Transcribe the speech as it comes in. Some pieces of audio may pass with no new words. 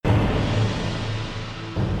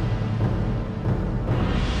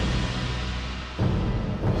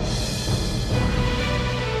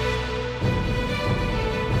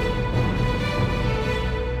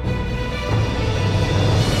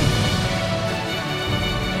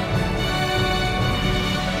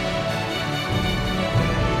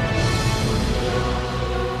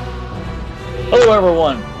Hello,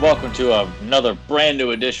 everyone. Welcome to another brand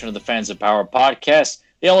new edition of the Fans of Power podcast,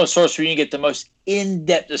 the only source where you can get the most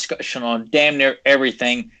in-depth discussion on damn near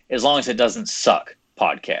everything, as long as it doesn't suck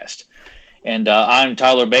podcast. And I'm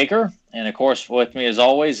Tyler Baker, and of course, with me as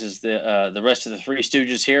always is the rest of the Three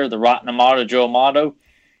Stooges here: the Rotten Amato, Joe Amato,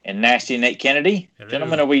 and Nasty Nate Kennedy. Hello.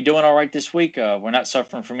 Gentlemen, are we doing all right this week? We're not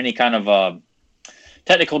suffering from any kind of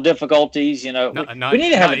technical difficulties. You know, we need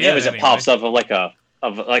to have an image that pops up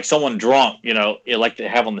of like someone drunk, you know, like they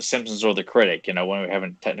have on The Simpsons or The Critic, you know, when we're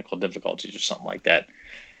having technical difficulties or something like that.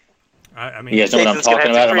 I mean, you guys know what I'm talking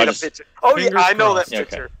about? Oh, yeah, I know that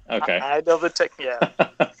picture. Okay. I know the tech. Yeah.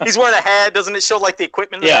 He's wearing a hat. Doesn't it show like the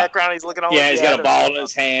equipment in the background? He's looking all. Yeah, he's got a ball in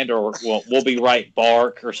his hand, or we'll be right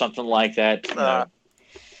bark or something like that. You know,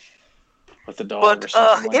 with the dog. But or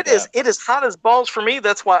something like it is hot as balls for me.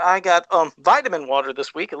 That's why I got vitamin water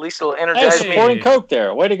this week. At least it'll energize me. Supporting Coke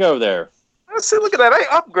there. Way to go there. See, look at that. I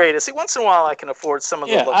upgraded. See, once in a while I can afford some of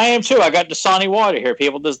the. Yeah, I am too. I got Dasani water here,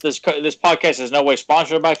 people. This podcast is no way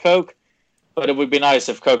sponsored by Coke, but it would be nice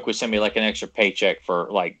if Coke would send me like an extra paycheck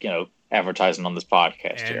for advertising on this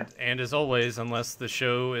podcast here. And as always, unless the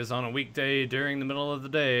show is on a weekday during the middle of the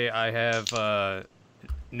day, I have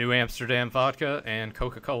New Amsterdam vodka and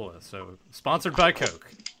Coca-Cola. So sponsored by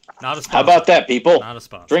Coke, not a sponsor. How about that, people? Not a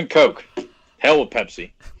sponsor. Drink Coke. Hell with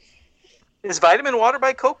Pepsi. Is vitamin water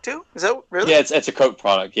by Coke too? Is that really? Yeah, it's a Coke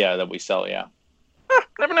product. Yeah, that we sell. Yeah.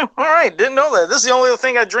 Never knew. All right, didn't know that. This is the only other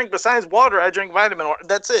thing I drink besides water. I drink vitamin water.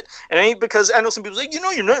 That's it. And it ain't because I know some people say,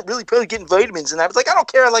 you're not really probably getting vitamins, and I was like, I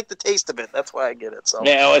don't care. I like the taste of it. That's why I get it. So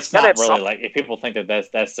yeah, it's not really something. Like if people think that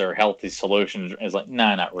that's their healthy solution, it's like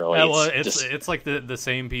nah, not really. Yeah, well, it's like the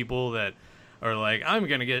same people that are like, I'm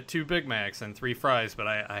gonna get 2 Big Macs and 3 fries, but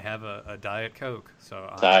I have a Diet Coke.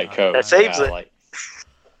 So Diet Coke that saves it.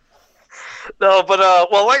 No, but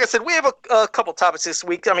well, like I said, we have a couple topics this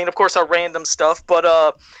week. I mean, of course, our random stuff, but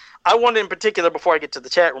I wanted in particular, before I get to the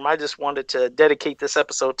chat room, I just wanted to dedicate this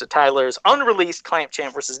episode to Tyler's unreleased Clamp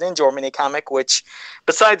Champ versus Ninja mini comic, which,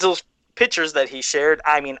 besides those pictures that he shared,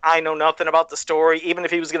 I mean, I know nothing about the story. Even if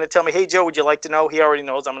he was going to tell me, hey, Joe, would you like to know? He already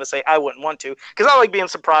knows. I'm going to say I wouldn't want to, because I like being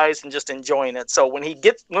surprised and just enjoying it. So when we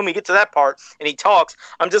get to that part and he talks,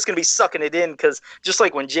 I'm just going to be sucking it in, because just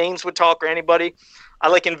like when James would talk or anybody, I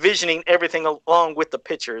like envisioning everything along with the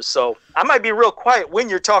pictures. So I might be real quiet when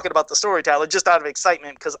you're talking about the story, Tyler, just out of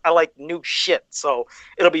excitement, because I like new shit. So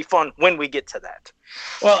it'll be fun when we get to that.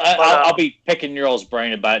 Well, I'll be picking your all's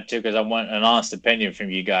brain about it, too, because I want an honest opinion from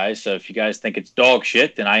you guys. So if you guys think it's dog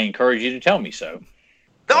shit, then I encourage you to tell me so.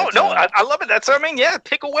 I love it. That's what I mean. Yeah,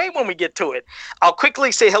 pick away when we get to it. I'll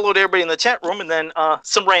quickly say hello to everybody in the chat room, and then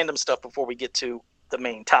some random stuff before we get to the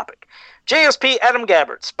main topic. JSP, Adam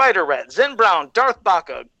Gabbard, Spider Rat, Zen Brown, Darth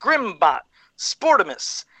Baka, Grimbot,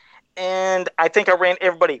 Sportimus, and I think I ran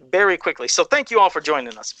everybody very quickly. So thank you all for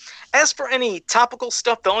joining us. As for any topical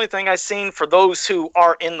stuff, the only thing I've seen for those who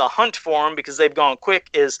are in the hunt for them, because they've gone quick,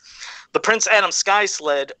 is the Prince Adam Sky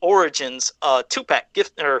Sled Origins 2-pack,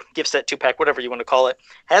 gift set 2-pack, whatever you want to call it,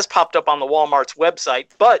 has popped up on the Walmart's website,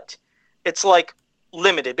 but it's like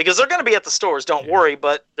limited, because they're going to be at the stores, don't worry,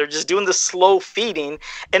 but they're just doing the slow feeding,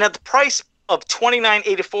 and at the price of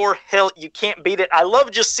 $29.84, hell, you can't beat it. I love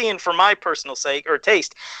just seeing, for my personal sake or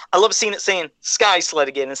taste, I love seeing it saying Sky Sled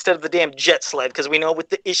again instead of the damn Jet Sled, because we know with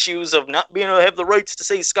the issues of not being able to have the rights to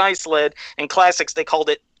say Sky Sled, in classics they called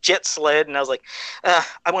it Jet Sled, and I was like,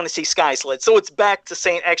 I want to see Sky Sled. So it's back to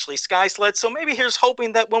saying actually Sky Sled. So maybe here's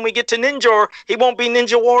hoping that when we get to Ninja, he won't be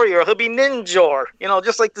Ninja Warrior, he'll be Ninja,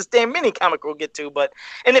 just like this damn mini comic we'll get to. But,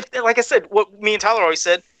 and if, like I said, what me and Tyler always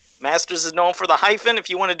said, Masters is known for the hyphen. If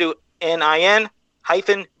you want to do NIN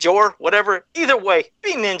hyphen Jor, whatever, either way,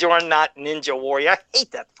 be Ninja or not Ninja Warrior. I hate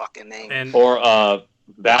that fucking name. Or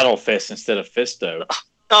Battle Fist instead of Fisto.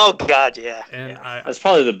 Oh, God, yeah. And yeah. That's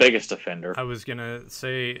probably the biggest offender. I was going to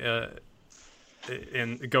say,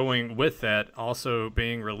 and going with that, also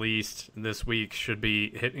being released this week should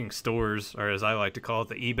be hitting stores, or as I like to call it,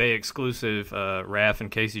 the eBay exclusive Raph and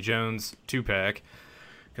Casey Jones 2-pack,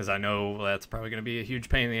 because I know that's probably going to be a huge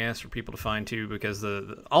pain in the ass for people to find, too, because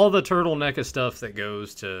all the turtleneck of stuff that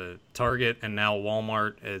goes to Target and now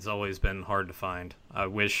Walmart has always been hard to find. I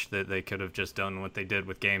wish that they could have just done what they did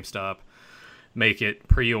with GameStop. Make it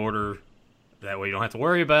pre-order. That way you don't have to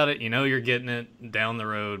worry about it. You know you're getting it down the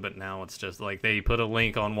road, but now it's just like they put a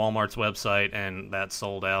link on Walmart's website and that's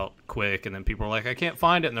sold out quick, and then people are like, I can't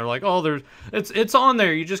find it, and they're like, oh, it's on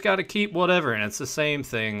there. You just got to keep whatever, and it's the same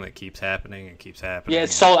thing that keeps happening and keeps happening. Yeah,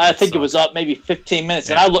 it's sold. I think it was up maybe 15 minutes,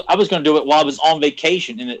 and I was going to do it while I was on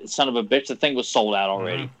vacation, and son of a bitch, the thing was sold out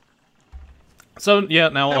already. Mm-hmm. So yeah,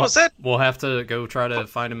 now that was it. We'll have to go try to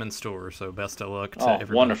find them in store. So best of luck to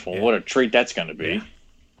everybody. Wonderful! Yeah. What a treat that's going to be. Yeah.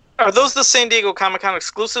 Are those the San Diego Comic-Con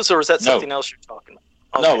exclusives, or is that something else you're talking about?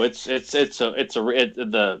 Okay. No,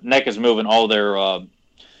 the NECA is moving all their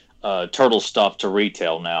turtle stuff to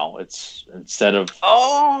retail now. It's instead of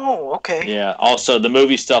okay. Yeah. Also, the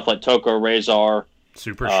movie stuff like Toko Razor,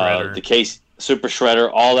 Super Shredder, the case Super Shredder,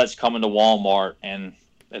 all that's coming to Walmart, and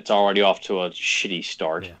it's already off to a shitty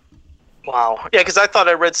start. Yeah. Wow. Yeah, because I thought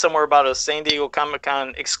I read somewhere about a San Diego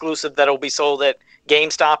Comic-Con exclusive that'll be sold at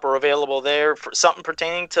GameStop or available there for something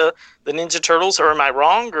pertaining to the Ninja Turtles. Or am I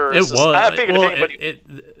wrong? Or it was. I figured if anybody...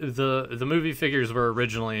 the movie figures were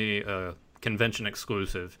originally convention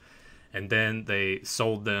exclusive, and then they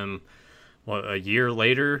sold them a year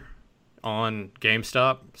later on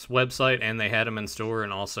GameStop's website, and they had them in store,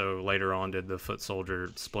 and also later on did the Foot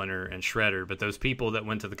Soldier, Splinter, and Shredder. But those people that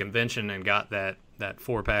went to the convention and got that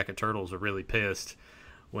 4-pack of Turtles were really pissed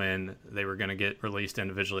when they were going to get released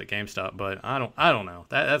individually at GameStop. But I don't know.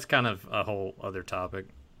 That's kind of a whole other topic.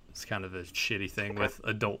 It's kind of a shitty thing with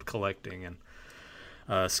adult collecting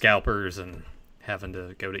and scalpers and having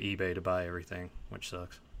to go to eBay to buy everything, which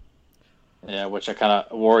sucks. Yeah, which I kind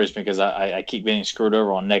of worries me because I keep getting screwed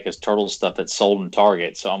over on NECA's Turtle stuff that's sold in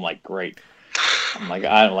Target. So I'm like, great. I'm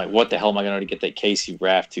like, what the hell am I going to get that Casey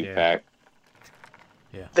Raft 2-pack?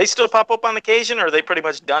 Yeah. They still pop up on occasion, or are they pretty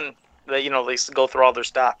much done? They go through all their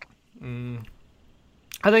stock.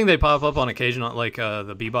 I think they pop up on occasion, like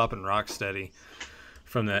the Bebop and Rocksteady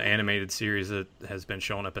from the animated series that has been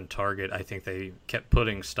showing up in Target. I think they kept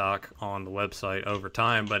putting stock on the website over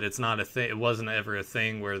time, but it's not a thing. It wasn't ever a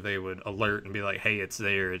thing where they would alert and be like, "Hey, it's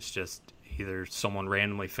there." It's just either someone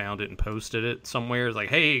randomly found it and posted it somewhere. It's like,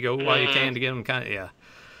 "Hey, go while you can to get them."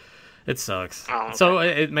 It sucks. Oh, okay. So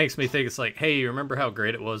it makes me think it's like, hey, you remember how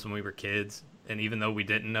great it was when we were kids? And even though we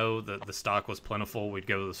didn't know that the stock was plentiful, we'd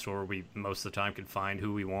go to the store. We most of the time could find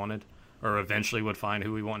who we wanted, or eventually would find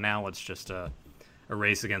who we want. Now it's just a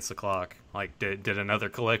race against the clock. Like, did another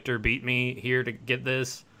collector beat me here to get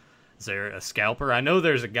this? Is there a scalper? I know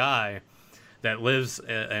there's a guy that lives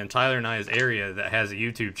in Tyler and I's area that has a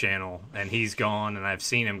YouTube channel, and he's gone, and I've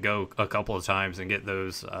seen him go a couple of times and get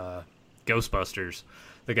those Ghostbusters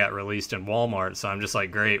that got released in Walmart. So I'm just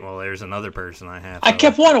like, great, well, there's another person I have. I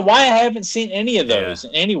kept wondering why I haven't seen any of those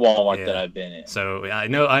in any Walmart that I've been in. So I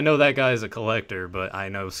know that guy's a collector, but I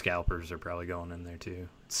know scalpers are probably going in there too.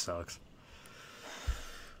 It sucks.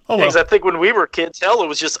 Oh, well. Because I think when we were kids, hell, it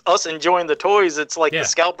was just us enjoying the toys. It's like the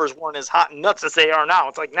scalpers weren't as hot and nuts as they are now.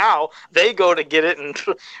 It's like now they go to get it, and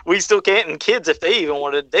we still can't. And kids, if they even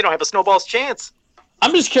wanted, they don't have a snowball's chance.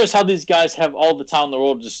 I'm just curious how these guys have all the time in the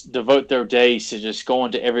world to just devote their days to just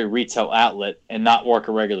going to every retail outlet and not work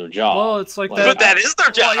a regular job. Well, it's like that. But that is their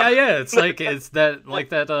job. Well, yeah. It's like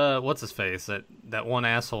that. What's his face? That one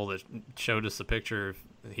asshole that showed us the picture.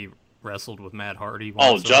 He wrestled with Matt Hardy.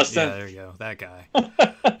 Justin. Yeah, there you go. That guy.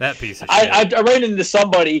 That piece of shit. I ran into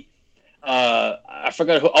somebody. I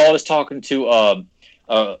forgot who. I was talking to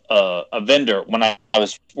a vendor when I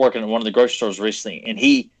was working at one of the grocery stores recently, and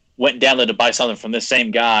he went down there to buy something from this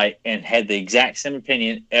same guy and had the exact same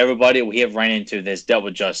opinion. Everybody we have ran into that's dealt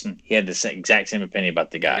with Justin, he had the exact same opinion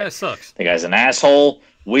about the guy. That guy sucks. The guy's an asshole,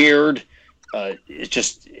 weird.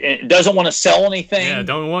 It doesn't want to sell anything. Yeah,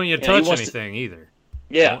 don't want you to touch anything either.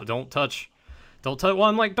 Yeah, don't touch. Well,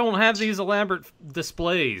 I'm like, don't have these elaborate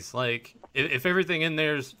displays. Like, if everything in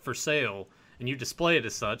there's for sale and you display it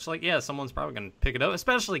as such, like, yeah, someone's probably gonna pick it up.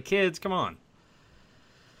 Especially kids. Come on.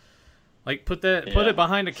 Like, put it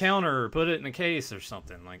behind a counter or put it in a case or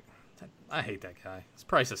something. Like, I hate that guy. His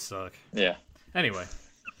prices suck. Yeah. Anyway.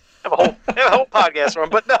 Have a whole podcast for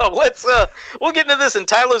him. But no, we'll get into this, and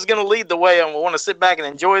Tyler's going to lead the way, and we'll want to sit back and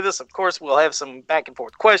enjoy this. Of course, we'll have some back and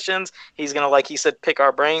forth questions. He's going to, like he said, pick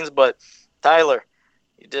our brains. But Tyler,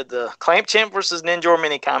 you did the Clamp Champ versus Ninja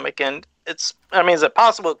mini comic, and is it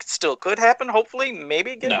possible it still could happen? Hopefully,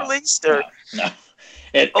 maybe get released? Or... No.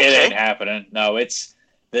 It ain't happening. No,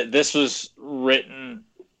 this was written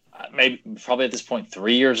probably at this point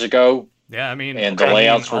 3 years ago. Yeah, I mean, and the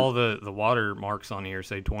layouts all the watermarks on here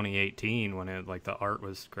say 2018 when the art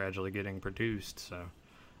was gradually getting produced. So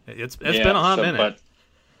it's been a hot minute. But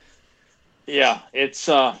yeah, it's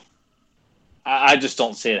I just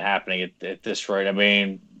don't see it happening at this rate. I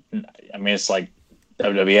mean, it's like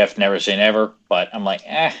WWF never say never, but I'm like,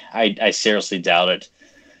 I seriously doubt it.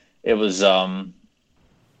 It was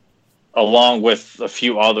along with a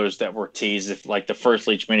few others that were teased. Like the first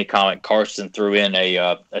Leech mini comic, Carson threw in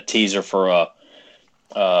a teaser for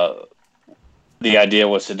the idea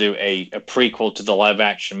was to do a prequel to the live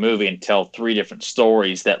action movie and tell 3 different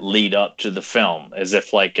stories that lead up to the film, as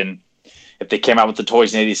if like in if they came out with the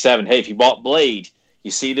toys in '87, hey, if you bought Blade,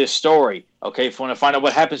 you see this story. Okay, if you want to find out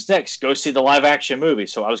what happens next, go see the live action movie.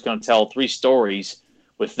 So I was going to tell 3 stories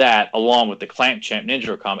with that, along with the Clamp Champ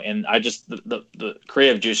Ninja comic, and I just the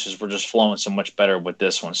creative juices were just flowing so much better with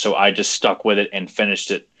this one. So I just stuck with it and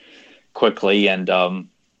finished it quickly. And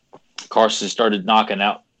Carson started knocking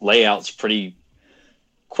out layouts pretty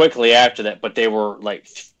quickly after that, but they were like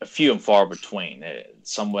a few and far between.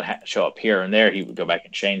 Some would show up here and there. He would go back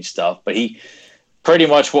and change stuff, but he pretty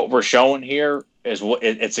much what we're showing here is what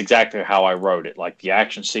it's exactly how I wrote it. Like the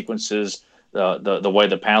action sequences, the way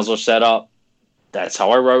the panels are set up. That's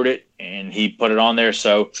how I wrote it, and he put it on there.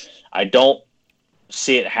 So I don't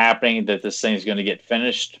see it happening that this thing is going to get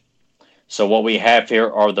finished. So what we have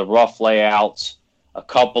here are the rough layouts, a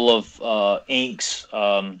couple of inks,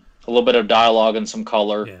 a little bit of dialogue and some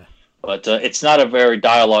color. Yeah. But it's not a very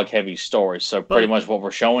dialogue-heavy story. So pretty much what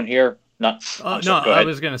we're showing here. I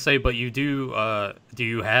was going to say, but you do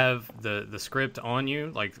you have the script on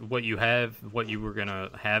you? Like what you were going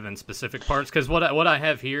to have in specific parts? Because what I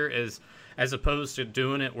have here is, as opposed to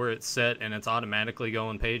doing it where it's set and it's automatically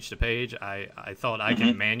going page to page, I thought I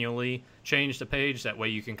can manually change the page. That way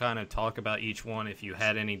you can kind of talk about each one. If you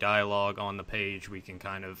had any dialogue on the page, we can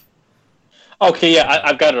kind of... Okay, yeah,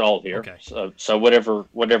 I've got it all here. Okay. So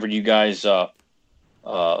whatever you guys...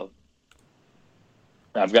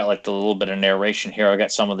 I've got like the little bit of narration here. I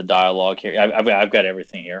got some of the dialogue here. I've got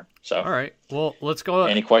everything here. So all right. Well, let's go.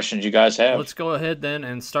 Any questions you guys have? Let's go ahead then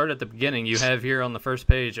and start at the beginning. You have here on the first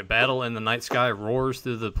page: a battle in the night sky roars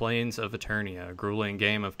through the plains of Eternia. A grueling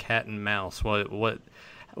game of cat and mouse.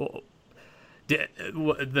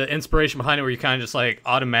 The inspiration behind it, where you kind of just like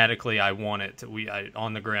automatically, I want it to,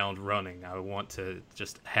 on the ground running. I want to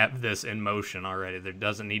just have this in motion already. There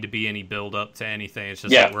doesn't need to be any build up to anything. It's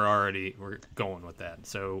just that we're going with that.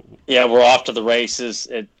 So yeah, we're off to the races.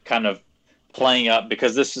 It kind of playing up,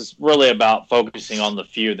 because this is really about focusing on the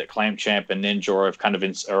feud that Clamp Champ and Ninja have kind of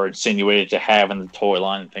are insinuated to have in the toy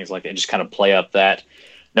line and things like that. Just kind of play up that.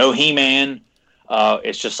 No He-Man.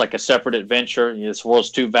 It's just like a separate adventure. This world's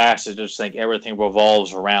too vast to just think everything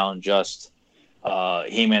revolves around just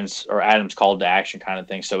He-Man's or Adam's call to action kind of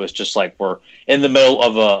thing. So it's just like we're in the middle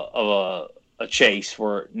of a chase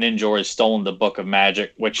where Ninja has stolen the Book of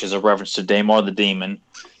Magic, which is a reference to Daimar the Demon,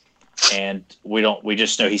 and we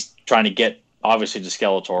just know he's trying to get obviously to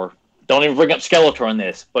Skeletor. Don't even bring up Skeletor in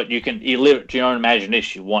this, but you live it to your own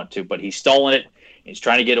imagination if you want to. But he's stolen it. He's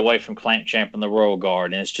trying to get away from Clamp Champ and the Royal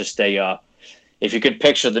Guard, and it's just if you can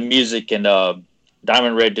picture the music in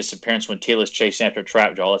Diamond Red Disappearance when Teela's chasing after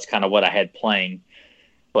Trapjaw, that's kind of what I had playing.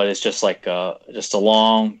 But it's just like just a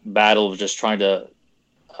long battle of just trying to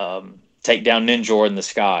take down Ninja in the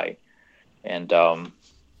sky, and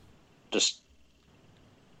just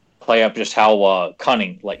play up just how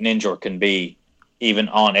cunning like Ninja can be, even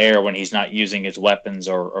on air when he's not using his weapons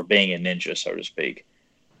or being a ninja, so to speak.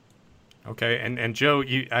 Okay, and Joe,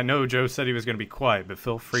 I know Joe said he was going to be quiet, but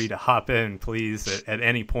feel free to hop in, please, at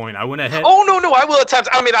any point. I went ahead. Oh, no, I will at times.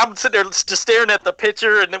 I mean, I'm sitting there just staring at the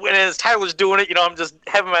picture, and when as Tyler's doing it, I'm just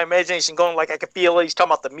having my imagination going, like I can feel it. He's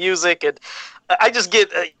talking about the music, and I just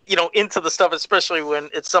get, into the stuff, especially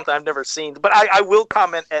when it's something I've never seen. But I will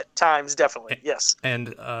comment at times, definitely, yes.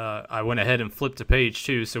 And I went ahead and flipped to page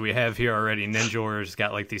 2, so we have here already Ninja's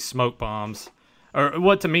got like these smoke bombs. Or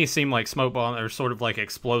what to me seem like smoke bombs, or sort of like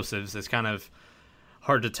explosives. It's kind of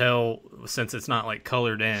hard to tell since it's not like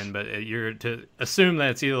colored in, but you're to assume that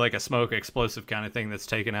it's either like a smoke explosive kind of thing that's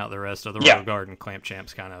taken out the rest of the Royal Guard and Clamp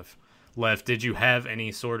Champ's kind of left. Did you have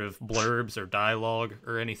any sort of blurbs or dialogue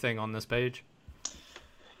or anything on this page?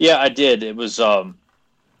 Yeah, I did. It was,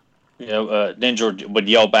 Ninja would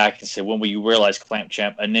yell back and say, "When will you realize, Clamp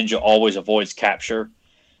Champ, a ninja always avoids capture,"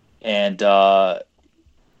 and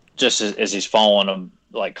just as he's following him,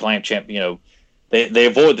 like Clamp Champ, they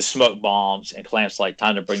avoid the smoke bombs, and Clamp's like,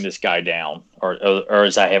 "Time to bring this guy down," or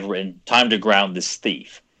as I have written, "Time to ground this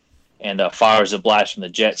thief," and fires a blast from the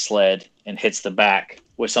jet sled and hits the back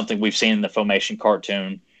with something we've seen in the Filmation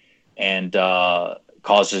cartoon, and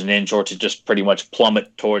causes Ninja to just pretty much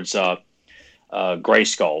plummet towards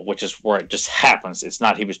Grayskull, which is where it just happens. It's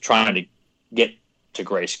not he was trying to get to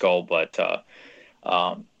Grayskull, but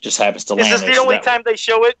just happens to land. Is this the only time they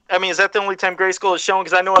show it? I mean, is that the only time Grayskull is shown?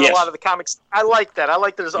 Because I know in a lot of the comics, I like that. I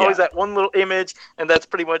like that there's always that one little image, and that's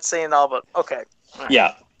pretty much saying all. But okay. Right.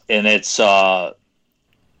 Yeah, and it's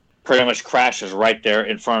pretty much crashes right there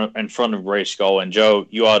in front of Grayskull. And Joe,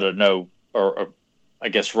 you ought to know, or I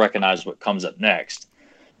guess recognize what comes up next.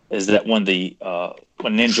 Is that when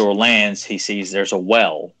when Ninja lands, he sees there's a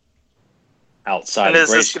well outside of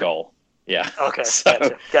Grayskull. Yeah. Okay.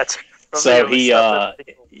 So, gotcha. So he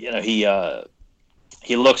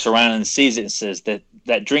looks around and sees it and says that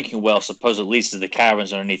drinking well supposedly leads to the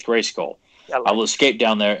caverns underneath Grayskull. I will escape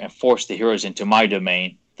down there and force the heroes into my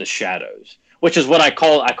domain, the Shadows, which is what I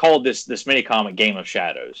called this mini comic Game of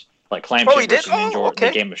Shadows, like Clamp versus Ninja,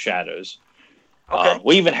 the Game of Shadows. Okay.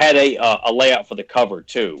 We even had a layout for the cover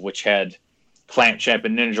too, which had Clamp Champ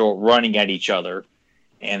and Ninja running at each other,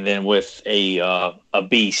 and then with a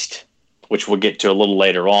beast, which we'll get to a little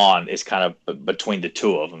later on, is kind of between the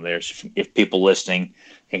two of them. There's, if people listening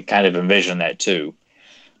can kind of envision that too.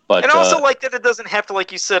 But, and also like that it doesn't have to,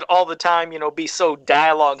 like you said, all the time, be so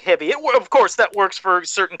dialogue heavy. Of course, that works for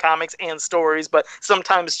certain comics and stories, but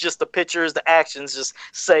sometimes just the pictures, the actions just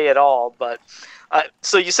say it all. But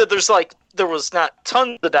so you said there was not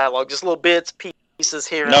tons of dialogue, just little bits, pieces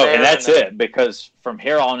here and there. No, and that's it, because from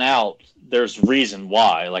here on out, there's reason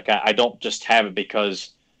why. Like, I don't just have it because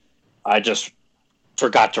I just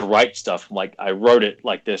forgot to write stuff. Like, I wrote it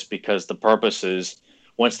like this because the purpose is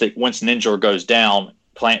once Ninja goes down,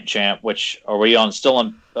 Clamp Champ, which are we still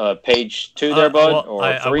on page 2 there, bud? Well,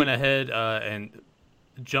 I went ahead and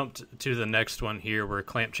jumped to the next one here, where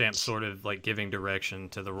Clamp Champ's sort of like giving direction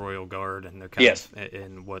to the Royal Guard, and they're kind of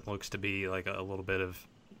in what looks to be like a little bit of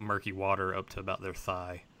murky water up to about their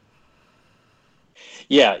thigh.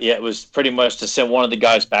 Yeah, it was pretty much to send one of the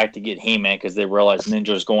guys back to get He-Man because they realized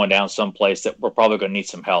Ninja's going down someplace that we're probably going to need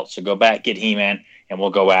some help. So go back, get He-Man, and we'll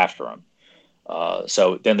go after him.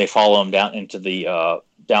 So then they follow him down into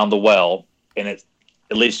down the well, and it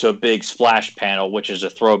leads to a big splash panel, which is a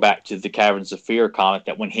throwback to the Caverns of Fear comic,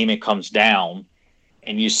 that when He-Man comes down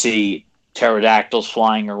and you see pterodactyls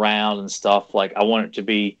flying around and stuff, like, I want it to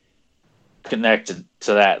be connected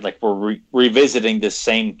to that. Like, we're revisiting this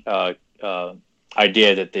same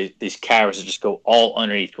idea that these caverns just go all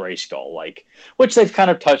underneath Grayskull, like, which they've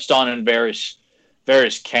kind of touched on in various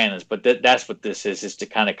canons, but that's what this is to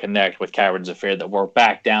kind of connect with Caverns of Fear, that we're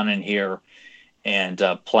back down in here and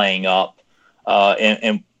playing up.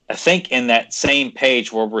 And I think in that same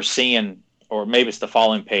page where we're seeing, or maybe it's the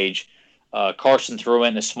following page, Carson threw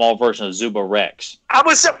in a small version of Zuba Rex. I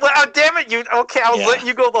was, damn it, I was letting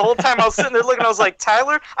you go the whole time. I was sitting there looking, I was like,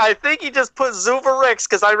 Tyler, I think he just put Zuba Rex,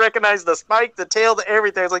 because I recognized the spike, the tail, the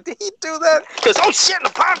everything. I was like, did he do that? Because, oh shit, in the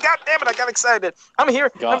pond, god damn it, I got excited. I'm here.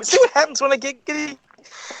 See what happens when I get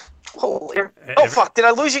Holy. Oh, fuck, did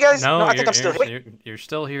I lose you guys? No, I think I'm still here. You're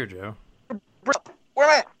still here, Joe. Where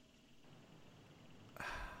am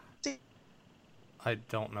I? I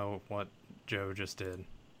don't know what Joe just did.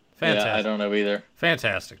 Fantastic. Yeah, I don't know either.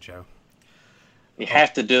 Fantastic, Joe. You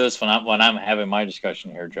have to do this when I'm having my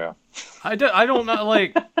discussion here, Joe. I don't know,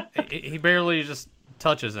 like, he barely just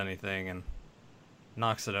touches anything and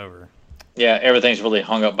knocks it over. Yeah, everything's really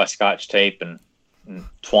hung up by Scotch tape and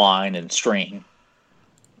twine and string.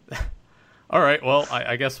 All right, well,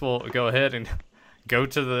 I guess we'll go ahead and go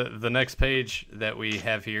to the next page that we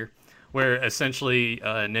have here, where essentially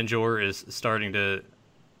Ninjor is starting to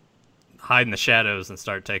hide in the shadows and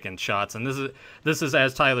start taking shots. And this is,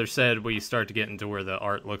 as Tyler said, we start to get into where the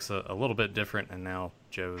art looks a little bit different, and now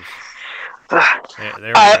Joe's... there we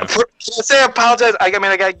go. I apologize. I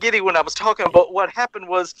got giddy when I was talking, but what happened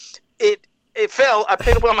was it fell. I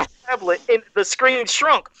played it on my tablet, and the screen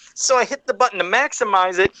shrunk. So I hit the button to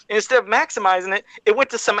maximize it, and instead of maximizing it, it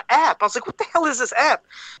went to some app. I was like, "What the hell is this app?"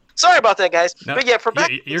 Sorry about that, guys. No, but yeah, for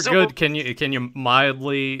back, you're good. Can you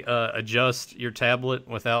mildly adjust your tablet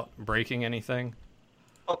without breaking anything?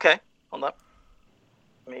 Okay, hold up.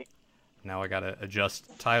 Now I gotta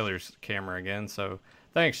adjust Tyler's camera again. So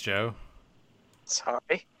thanks, Joe.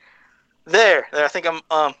 Sorry. There. I think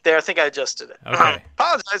I adjusted it. Okay.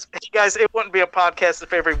 Apologize, hey guys. It wouldn't be a podcast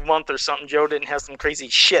if every month or something Joe didn't have some crazy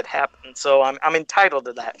shit happen. So I'm entitled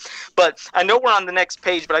to that. But I know we're on the next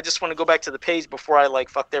page, but I just want to go back to the page before I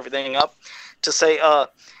fucked everything up, to say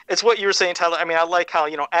it's what you were saying, Tyler. I like how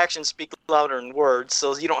actions speak louder than words,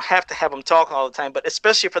 so you don't have to have them talk all the time. But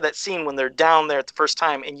especially for that scene when they're down there at the first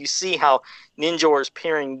time, and you see how Ninjor is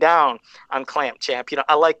peering down on Clamp Champ.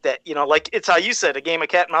 I like that. Like it's how you said, a game of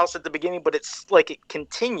cat and mouse at the beginning, but it's like it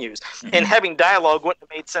continues. Mm-hmm. And having dialogue wouldn't have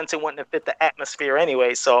made sense. It wouldn't have fit the atmosphere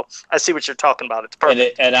anyway. So I see what you're talking about. It's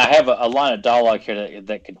perfect. And I have a line of dialogue here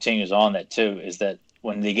that continues on that too. Is that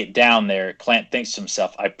when they get down there, Clamp thinks to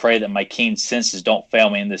himself, "I pray that my keen senses don't fail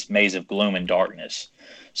me in this maze of gloom and darkness."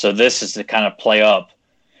 So this is to kind of play up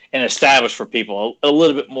and establish for people a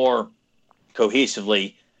little bit more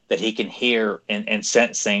cohesively that he can hear and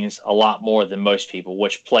sense things a lot more than most people,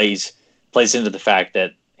 which plays into the fact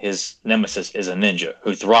that his nemesis is a ninja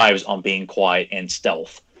who thrives on being quiet and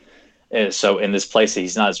stealth. And so in this place that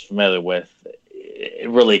he's not as familiar with, it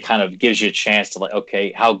really kind of gives you a chance to like,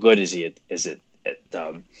 okay, how good is he? Is it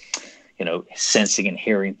sensing and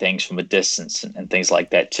hearing things from a distance and things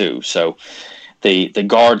like that too. So the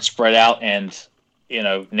guard spread out, and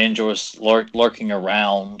Ninja was lurking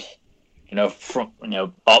around, from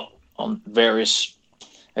up on various,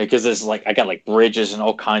 because there's like I got like bridges and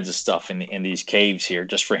all kinds of stuff in these caves here,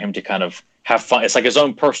 just for him to kind of have fun. It's like his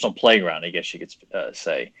own personal playground, I guess you could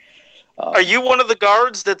say. Are you one of the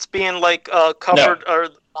guards that's being like covered or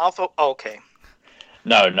mouth? Okay.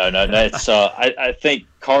 No. It's I think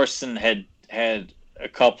Carson had a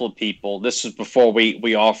couple of people. This was before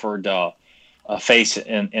we offered a face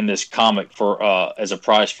in this comic for as a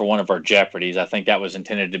prize for one of our Jeopardies. I think that was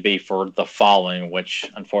intended to be for the following, which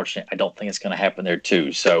unfortunately I don't think it's going to happen there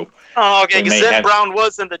too. So. Oh, okay. Because Zen Brown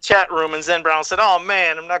was in the chat room, and Zen Brown said, "Oh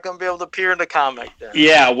man, I'm not going to be able to appear in the comic." Then.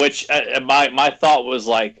 Yeah, which my thought was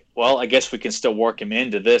like, well, I guess we can still work him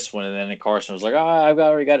into this one, and then Carson was like, "Oh, I've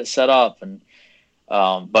already got it set up," and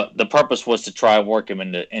but the purpose was to try and work him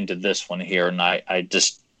into this one here, and I'm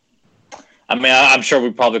sure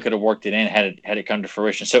we probably could have worked it in had it come to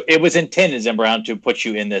fruition. So it was intended, Zen Brown, to put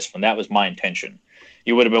you in this one. That was my intention.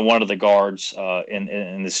 You would have been one of the guards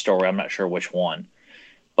in this story. I'm not sure which one,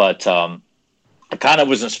 but I kind of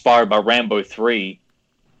was inspired by Rambo 3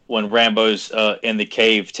 when Rambo's in the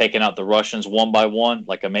cave taking out the Russians one by one,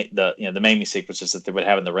 like the Mamie sequences that they would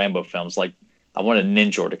have in the Rambo films. Like I wanted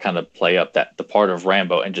Ninja to kind of play up the part of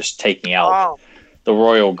Rambo and just taking out the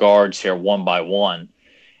Royal Guards here one by one.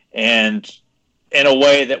 And in a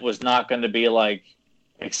way that was not going to be like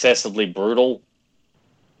excessively brutal,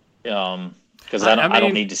 because I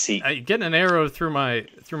don't need to see getting an arrow through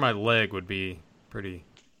my leg would be pretty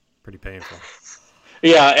painful.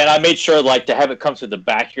 Yeah, and I made sure like to have it come through the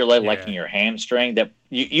back of your leg, like in your hamstring, that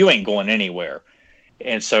you ain't going anywhere.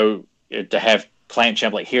 And so to have Clamp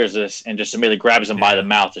Champ like, here's this, and just immediately grabs him by the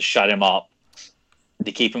mouth to shut him up,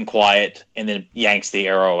 to keep him quiet, and then yanks the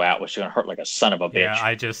arrow out, which is going to hurt like a son of a bitch. Yeah,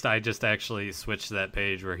 I just actually switched to that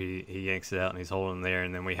page where he yanks it out and he's holding there,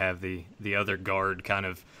 and then we have the other guard kind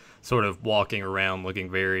of sort of walking around looking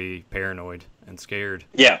very paranoid and scared.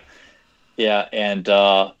 Yeah, and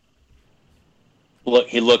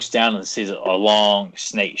he looks down and sees a long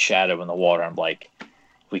snake shadow in the water. I'm like,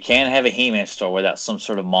 we can't have a He-Man story without some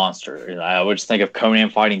sort of monster. I would just think of Conan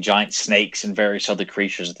fighting giant snakes and various other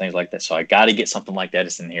creatures and things like that. So I got to get something like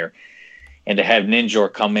that in here. And to have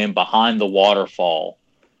Ninjor come in behind the waterfall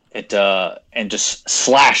and just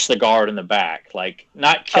slash the guard in the back, like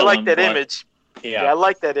not kill him. I like that image. Yeah, I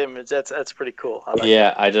like that image. That's pretty cool.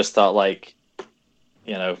 I just thought like,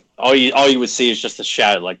 all you would see is just a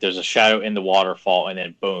shadow. Like there's a shadow in the waterfall, and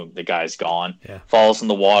then boom, the guy's gone. Yeah. Falls in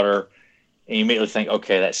the water. And you immediately think,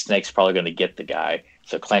 okay, that snake's probably going to get the guy.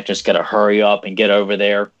 So Clamp just got to hurry up and get over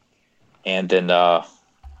there. And then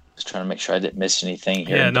just trying to make sure I didn't miss anything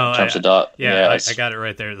here in terms of dot. Yeah, I got it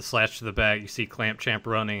right there. The slash to the back. You see Clamp Champ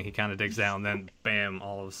running. He kind of digs down, and then bam,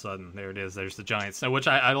 all of a sudden, there it is. There's the giant snake, which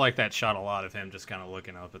I like that shot a lot of him just kind of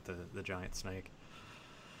looking up at the giant snake.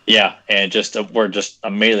 Yeah, and we're just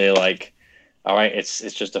immediately like, all right, it's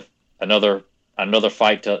just another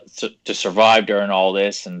fight to survive during all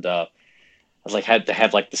this, and I was like, had to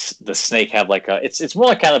have like the snake have like it's more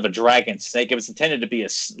like kind of a dragon snake. It was intended to be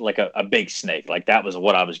a big snake. Like that was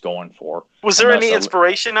what I was going for. Was there any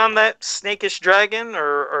inspiration on that snakish dragon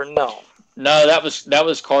or no? No, that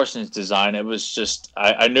was Carson's design. It was just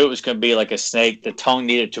I knew it was going to be like a snake. The tongue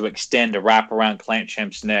needed to extend to wrap around Clamp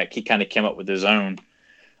Champ's neck. He kind of came up with his own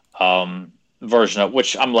version of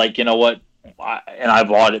which I'm like, you know what? I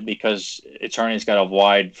bought it because Eternity's got a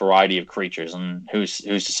wide variety of creatures, and who's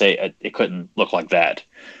to say it couldn't look like that?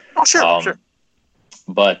 Oh, sure.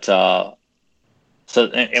 But so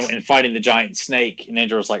in fighting the giant snake,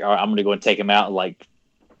 Ninja was like, "All right, I'm going to go and take him out." Like,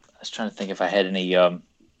 I was trying to think if I had any. Oh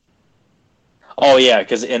yeah,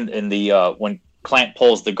 because in the when Clamp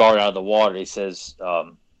pulls the guard out of the water, he says,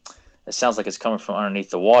 "It sounds like it's coming from underneath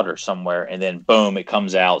the water somewhere," and then boom, it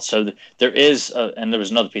comes out. So there is, and there was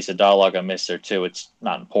another piece of dialogue I missed there too. It's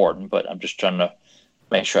not important, but I'm just trying to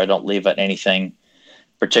make sure I don't leave out anything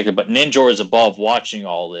particular. But Ninjor is above watching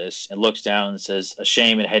all this and looks down and says, "A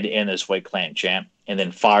shame it had to end this way, Clamp Champ," and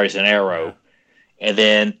then fires an arrow. And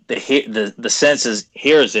then the senses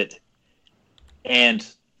hears it, and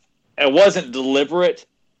it wasn't deliberate.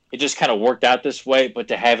 It just kind of worked out this way. But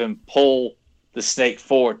to have him pull the snake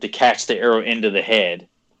forward to catch the arrow into the head,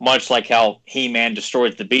 much like how He-Man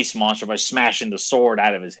destroys the Beast Monster by smashing the sword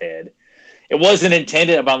out of his head. It wasn't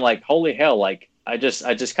intended, but I'm like, holy hell! Like I just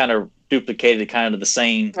kind of duplicated kind of the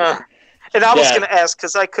same And I was going to ask,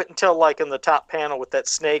 because I couldn't tell, like, in the top panel with that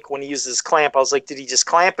snake, when he uses his clamp, I was like, did he just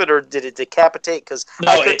clamp it, or did it decapitate? Because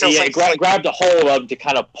no, I couldn't tell. He grabbed a hold of him to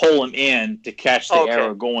kind of pull him in to catch the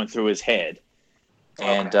arrow going through his head.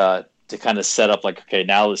 And to kind of set up, like, okay,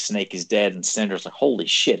 now the snake is dead, and Cinder's like, holy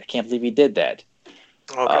shit, I can't believe he did that.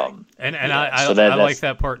 Okay. I like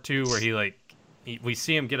that part, too, where he, like, we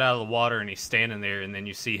see him get out of the water, and he's standing there, and then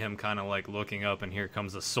you see him kind of, like, looking up, and here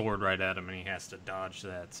comes a sword right at him, and he has to dodge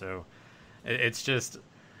that. So it's just,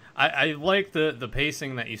 I like the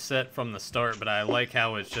pacing that you set from the start, but I like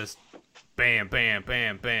how it's just bam, bam,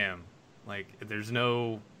 bam, bam. Like, there's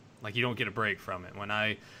no, like, you don't get a break from it. When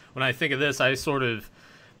I think of this, I sort of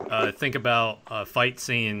think about fight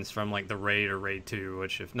scenes from, like, the Raid or Raid 2,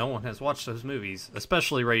 which, if no one has watched those movies,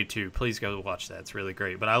 especially Raid 2, please go watch that. It's really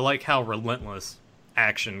great. But I like how relentless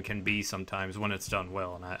action can be sometimes when it's done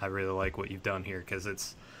well, and I really like what you've done here, because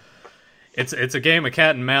it's a game of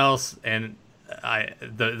cat and mouse, and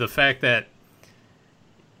the fact that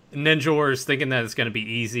Ninja is thinking that it's going to be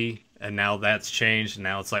easy, and now that's changed, and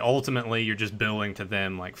now it's like ultimately you're just building to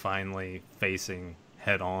them, like, finally facing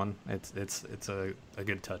head on. It's a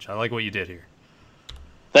good touch. I like what you did here.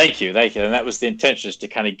 Thank you. And that was the intention, is to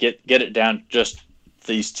kind of get it down just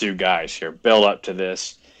these two guys here, build up to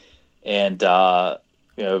this, and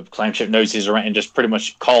Clamchamp knows he's around and just pretty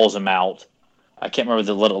much calls him out. I can't remember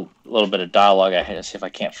the little bit of dialogue I had. Let's see if I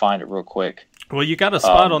can't find it real quick. Well, you got a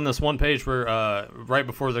spot on this one page where right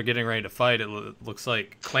before they're getting ready to fight, it looks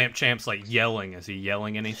like Clamchamp's like yelling. Is he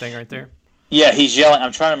yelling anything right there? Yeah, he's yelling.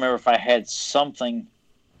 I'm trying to remember if I had something.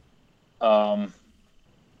 Come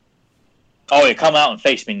out and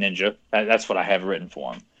face me, Ninja. That's what I have written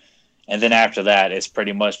for him. And then after that, it's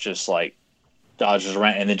pretty much just like dodges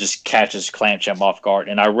around and then just catches Clamchamp off guard.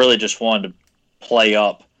 And I really just wanted to play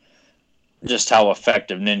up just how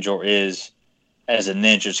effective Ninja is as a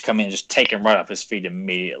ninja. Just come in and just take him right off his feet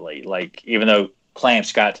immediately. Like, even though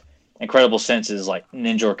Clamp's got incredible senses, like,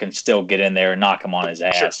 Ninja can still get in there and knock him on his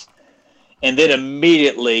ass. Sure. And then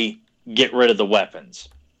immediately get rid of the weapons.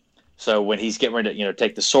 So when he's getting ready to,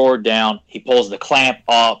 take the sword down, he pulls the clamp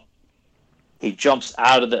up. He jumps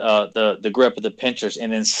out of the grip of the pinchers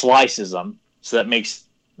and then slices them. So that makes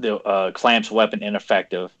the clamp's weapon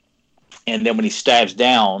ineffective. And then when he stabs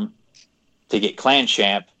down to get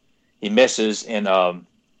Clamchamp, he misses and then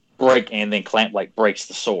Clamp breaks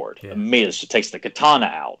the sword immediately. So takes the katana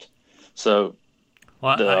out. So.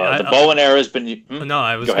 Well, the bow and arrow has been... No,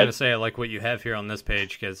 I was going to say I like what you have here on this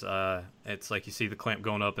page, because it's like you see the clamp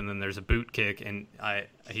going up and then there's a boot kick, and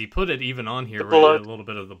he put it even on here, right, a little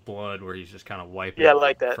bit of the blood where he's just kind of wiping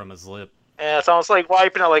it from his lip. Yeah, it's almost like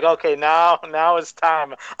wiping it, like, okay, now it's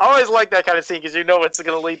time. I always like that kind of scene, because it's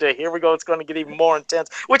going to lead to, here we go, it's going to get even more intense.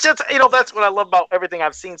 Which, that's what I love about everything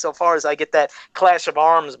I've seen so far, is I get that Clash of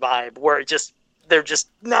Arms vibe, where they're just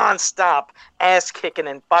nonstop ass kicking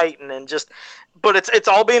and fighting and just... But it's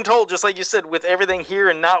all being told, just like you said, with everything here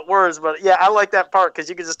and not words. But yeah, I like that part, because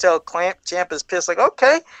you can just tell Clamchamp is pissed. Like,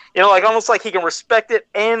 okay, like almost like he can respect it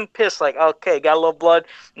and piss. Like, okay, got a little blood.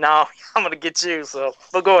 Now I'm gonna get you. So,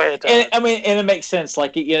 but go ahead. And it makes sense.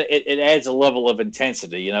 Like, it adds a level of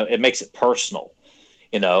intensity. It makes it personal.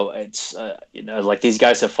 It's like these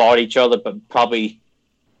guys have fought each other, but probably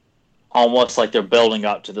almost like they're building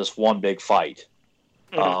up to this one big fight.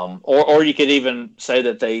 Mm-hmm. Or you could even say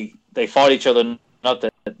that they fought each other, not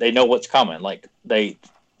that they know what's coming. Like,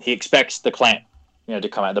 he expects the clamp, to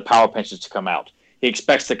come out, the power pinches to come out. He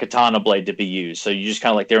expects the katana blade to be used. So you just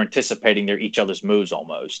kind of like, they're anticipating each other's moves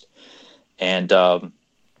almost. And I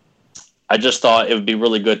just thought it would be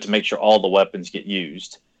really good to make sure all the weapons get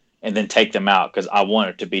used and then take them out, because I want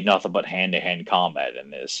it to be nothing but hand-to-hand combat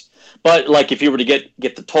in this. But like, if you were to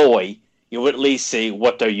get the toy, you would at least see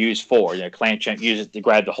what they're used for. Clamchamp uses it to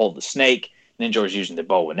grab the hold of the snake. Ninja is using the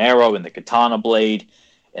bow and arrow and the katana blade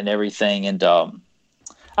and everything. And I'm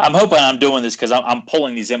hoping I'm doing this because I'm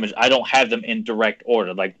pulling these images. I don't have them in direct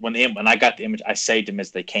order. Like, when I got the image, I saved them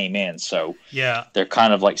as they came in. So yeah, they're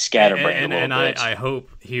kind of like scatterbrained and I hope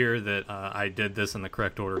here that I did this in the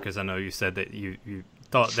correct order, because I know you said that you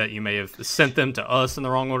thought that you may have sent them to us in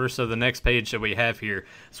the wrong order. So the next page that we have here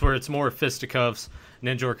is where it's more fisticuffs.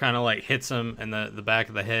 Ninja kind of like hits him in the back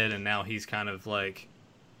of the head, and now he's kind of like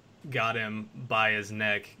got him by his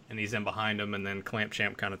neck, and he's in behind him, and then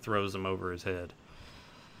Clamchamp kind of throws him over his head.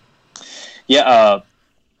 Yeah.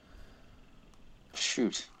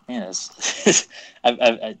 Shoot, man,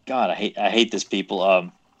 God, I hate this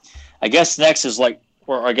people. I guess next is like,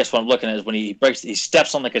 or I guess what I'm looking at is when he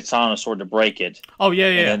steps on the katana sword to break it. Oh yeah.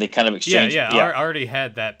 And then they kind of exchange. Yeah. I already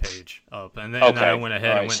had that page up, and then I went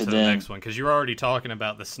ahead and went to the next one, because you're already talking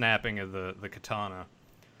about the snapping of the katana.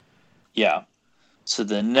 Yeah. So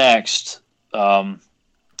the next, I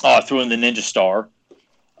threw in the Ninja Star.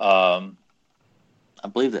 I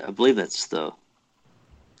believe that's the.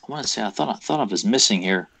 I want to say I thought I was missing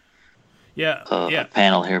here. Yeah, a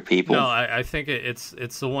panel here, people. No, I think it's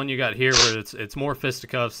the one you got here where it's more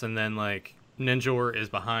fisticuffs, and then like Ninjor is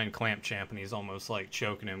behind Clamp Champ, and he's almost like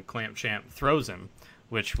choking him. Clamp Champ throws him,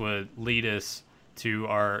 which would lead us to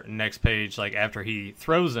our next page. Like after he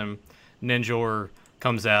throws him, Ninjor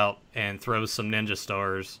comes out and throws some ninja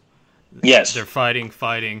stars. Yes, they're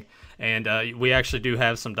fighting, and we actually do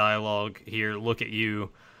have some dialogue here. Look at you.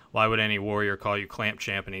 Why would any warrior call you Clamp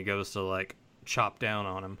Champ? And he goes to like chop down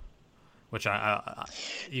on him. Which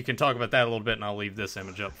you can talk about that a little bit, and I'll leave this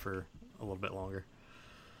image up for a little bit longer.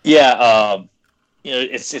 Yeah,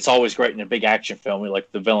 it's always great in a big action film. Like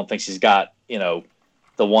the villain thinks he's got the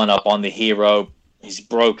one up on the hero. He's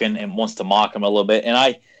broken and wants to mock him a little bit. And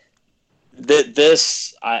I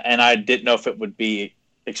didn't know if it would be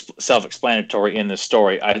self-explanatory in this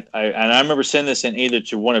story. I remember sending this in either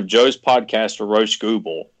to one of Joe's podcasts or Roast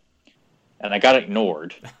Google, and I got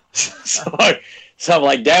ignored. So I'm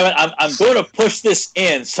like, damn it, I'm going to push this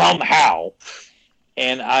in somehow.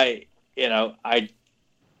 And I can't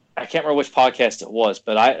remember which podcast it was,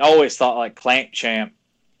 but I always thought like Clamp Champ,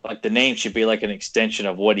 like the name should be like an extension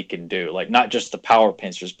of what he can do. Like not just the power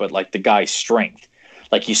pincers, but like the guy's strength.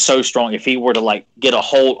 Like he's so strong. If he were to like get a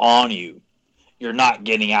hold on you, you're not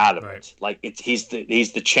getting out of it. Like he's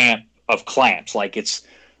the champ of clamps. Like it's,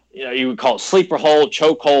 you would call it sleeper hold,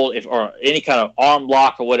 choke hold, or any kind of arm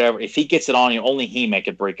lock or whatever. If he gets it on you, only he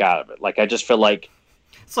could break out of it. Like I just feel like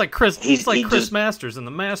it's like Chris Masters in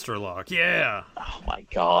the Master Lock. Yeah. Oh my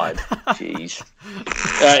God, jeez.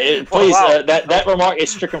 Please, that remark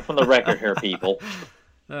is stricken from the record here, people.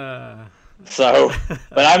 So,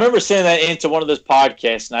 but I remember sending that into one of those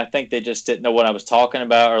podcasts, and I think they just didn't know what I was talking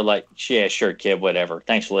about, or like, yeah, sure, kid, whatever.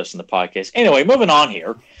 Thanks for listening to the podcast. Anyway, moving on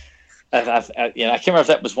here. I can't remember if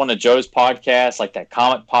that was one of Joe's podcasts, like that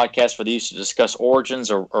comic podcast where they used to discuss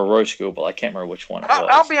Origins or Roast Google. I can't remember which one it was.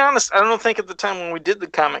 I'll be honest. I don't think at the time when we did the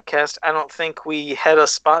comic cast, I don't think we had a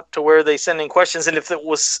spot to where they send in questions. And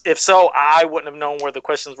if so, I wouldn't have known where the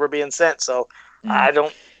questions were being sent. So I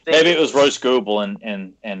don't. Maybe it was Roast Google,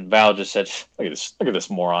 and Val just said, "Look at this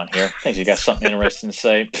moron here. Thinks he got something interesting to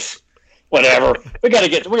say. Pfft, whatever. We got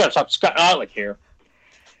to talk to Scott Ehrlich here."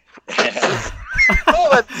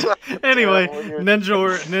 Anyway,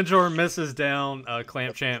 Ninjor misses down.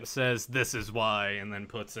 Clamp Champ says, "This is why," and then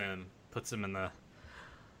puts him in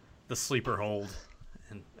the sleeper hold.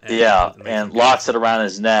 And locks it around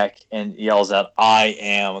his neck and yells out, "I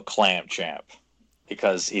am Clamp Champ."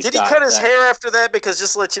 Because did he cut his hair after that? Because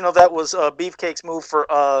just to let you know, that was Beefcake's move for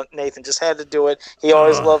Nathan. Just had to do it. He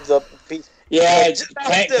always loved the beef. Yeah,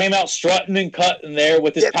 came out strutting and cutting there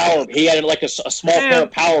with his power. He had like a small pair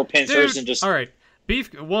of power pincers and just. All right,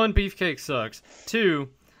 Beefcake sucks. 2,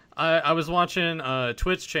 I was watching a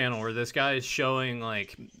Twitch channel where this guy is showing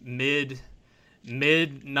like mid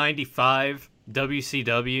 95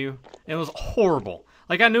 WCW. And it was horrible.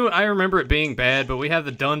 Like I remember it being bad, but we had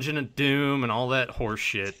the Dungeon of Doom and all that horse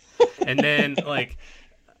shit. And then like,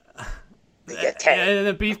 and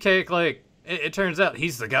then Beefcake like. It turns out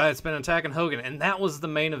he's the guy that's been attacking Hogan, and that was the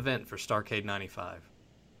main event for Starrcade 95.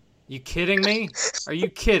 You kidding me? Are you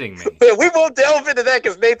kidding me? We won't delve into that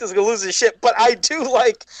because Nathan's gonna lose his shit. But I do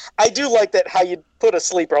like that how you put a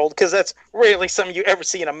sleeper hold, because that's rarely something you ever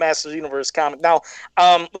see in a Masters Universe comic. Now,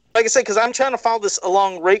 like I said, because I'm trying to follow this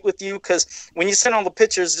along right with you, because when you sent all the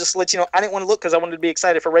pictures, just to let you know, I didn't want to look because I wanted to be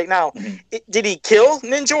excited for right now. Mm-hmm. Did he kill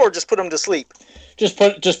Ninja or just put him to sleep? Just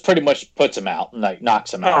pretty much puts him out, like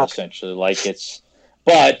knocks him out essentially. Like it's,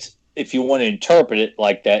 but if you want to interpret it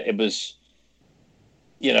like that, it was,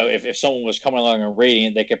 if someone was coming along and reading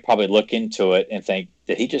it, they could probably look into it and think,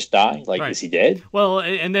 did he just die? Like, is he dead? Well,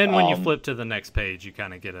 and then when you flip to the next page, you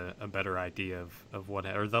kind of get a better idea of what,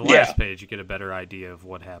 or the last page, you get a better idea of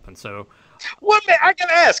what happened. So, I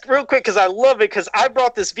gotta ask real quick because I love it, because I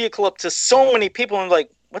brought this vehicle up to so many people and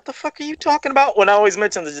like, what the fuck are you talking about? When I always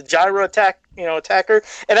mention the gyro attacker,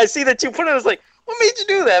 and I see that you put it, I was like, what made you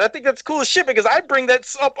do that? I think that's cool as shit, because I bring that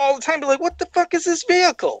up all the time. Be like, what the fuck is this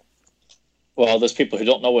vehicle? Well, those people who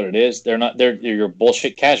don't know what it is, they're your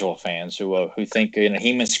bullshit casual fans who think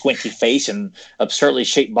He-Man's squinty face and absurdly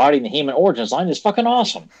shaped body in the He-Man Origins line is fucking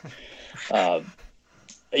awesome.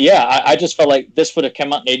 I just felt like this would have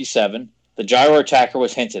come out in '87. The gyro attacker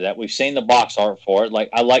was hinted at. We've seen the box art for it.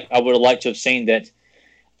 I would have liked to have seen that.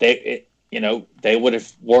 They would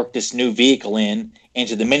have worked this new vehicle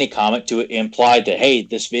into the mini comic to imply that, hey,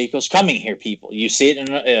 this vehicle's coming here, people. You see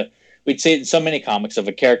it we'd see it in so many comics of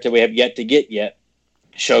a character we have yet to get yet.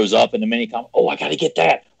 shows up in the mini comic. Oh, I got to get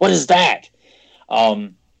that. What is that?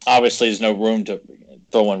 Obviously, there's no room to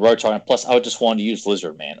throw in Rotor. And plus, I just wanted to use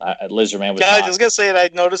Lizard Man. Lizard Man was. I was gonna say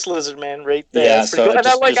that I noticed Lizard Man right there. Yeah, that's pretty cool. And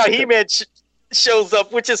I like how He-Man shows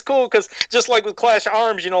up, which is cool because just like with Clash of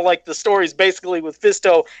Arms, like the story's basically with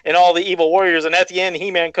Fisto and all the evil warriors, and at the end,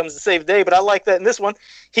 He-Man comes to save the day. But I like that in this one,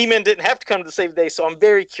 He-Man didn't have to come to save the day. So I'm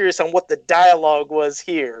very curious on what the dialogue was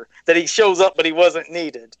here. That he shows up, but he wasn't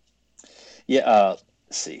needed. Yeah.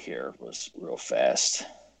 Let's see here. It was real fast.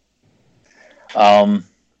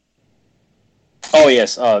 Oh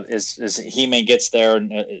yes, as He-Man gets there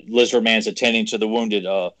and Lizard Man's attending to the wounded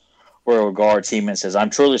royal guards, He-Man says, "I'm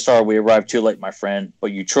truly sorry we arrived too late, my friend,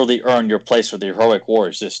 but you truly earned your place with the heroic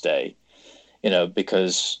warriors this day."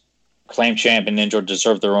 Because Clam Champ and Ninja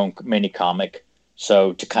deserve their own mini comic,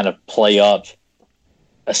 so to kind of play up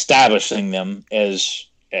establishing them as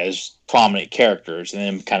prominent characters, and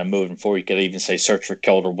then kind of moving forward, you could even say Search for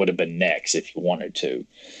Keldor would have been next if you wanted to,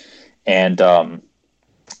 and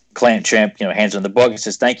Clan Champ, hands on the book and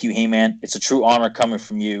says, "Thank you, He-Man. It's a true honor coming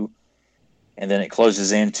from you." And then it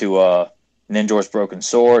closes into Ninjor's broken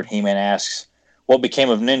sword. He-Man asks, "What became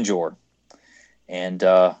of Ninjor?" And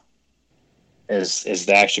as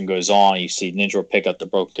the action goes on, you see Ninjor pick up the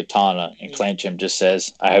broken katana, and Clan Champ just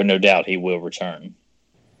says, "I have no doubt he will return."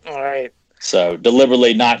 All right. So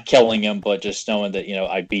deliberately not killing him, but just knowing that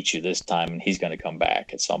I beat you this time, and he's going to come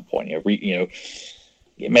back at some point.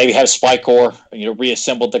 Maybe have Spikor,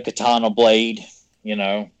 reassemble the katana blade,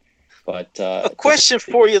 But a question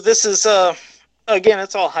for you. This is again,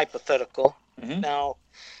 it's all hypothetical. Mm-hmm. Now,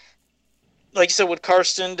 like you said with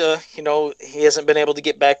Karsten, he hasn't been able to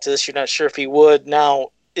get back to this. You're not sure if he would. Now,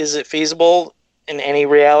 is it feasible in any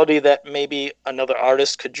reality that maybe another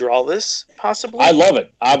artist could draw this? Possibly. I love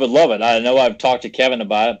it. I would love it. I know I've talked to Kevin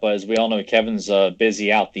about it, but as we all know, Kevin's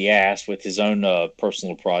busy out the ass with his own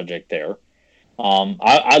personal project there.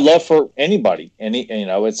 I love for anybody.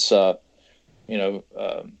 It's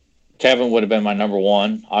Kevin would have been my number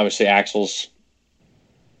one. Obviously, Axel's.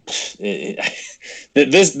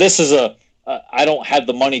 This is I don't have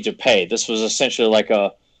the money to pay. This was essentially like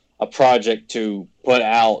a project to put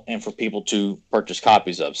out and for people to purchase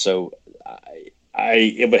copies of. So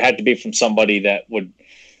it would have to be from somebody that would,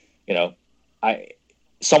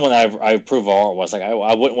 someone that I approve of art was like,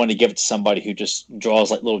 I wouldn't want to give it to somebody who just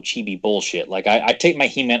draws like little chibi bullshit. Like I take my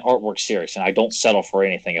He-Man artwork serious and I don't settle for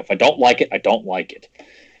anything. If I don't like it, I don't like it.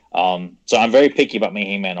 So I'm very picky about my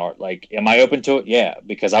He-Man art. Like, am I open to it? Yeah,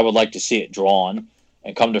 because I would like to see it drawn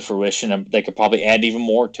and come to fruition, and they could probably add even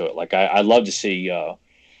more to it. Like I love to see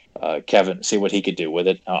Kevin see what he could do with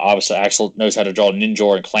it. Obviously, Axel knows how to draw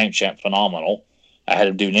Ninjor and Clam Champ phenomenal. I had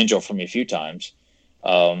him do Ninjor for me a few times.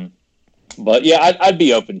 But yeah, I'd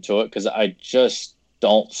be open to it because I just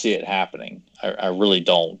don't see it happening. I really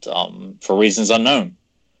don't, for reasons unknown.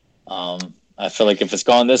 I feel like if it's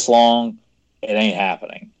gone this long, it ain't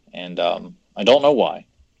happening, and I don't know why.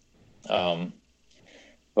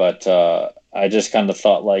 But I just kind of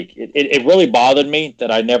thought like it really bothered me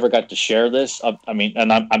that I never got to share this. I mean,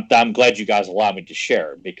 and I'm glad you guys allowed me to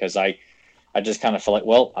share it because I just kind of felt like,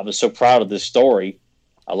 well, I was so proud of this story.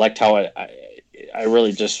 I liked how I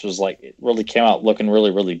really just was like, it really came out looking really,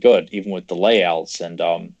 really good, even with the layouts. And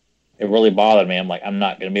it really bothered me. I'm like, I'm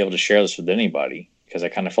not going to be able to share this with anybody because I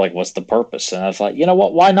kind of feel like, what's the purpose? And I was like, you know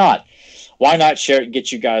what? Why not? Why not share it?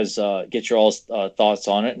 Get you guys, get your all's thoughts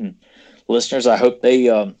on it. And listeners, I hope they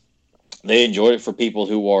enjoyed it for people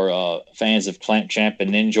who are fans of Clamp Champ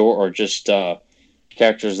and Ninjor or just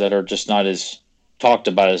characters that are just not as talked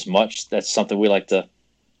about as much. That's something we like to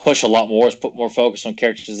push a lot more, is put more focus on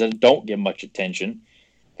characters that don't get much attention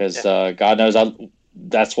because God knows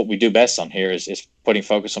that's what we do best on here is putting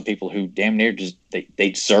focus on people who damn near just they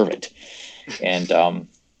deserve it and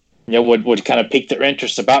would kind of pique their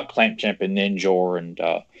interest about Clamp Champ and Ninjor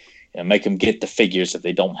and make them get the figures if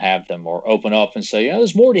they don't have them, or open up and say,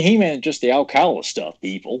 there's more to He-Man than just the Alcala stuff,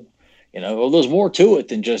 people, or there's more to it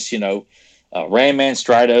than just Ram Man,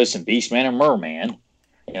 Stratos, and Beastman and Merman.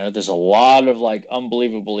 There's a lot of like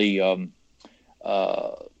unbelievably,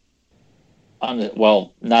 not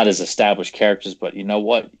as established characters, but you know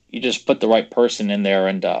what? You just put the right person in there,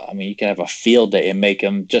 and you can have a field day and make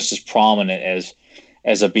them just as prominent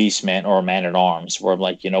as a Beastman or a Man at Arms. Where I'm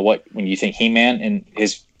like, you know what? When you think He-Man and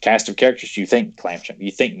his cast of characters, you think Clamp Champ,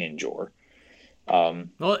 you think Ninjor.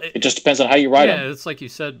 It just depends on how you write them. Yeah, it's like you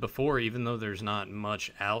said before, even though there's not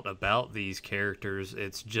much out about these characters,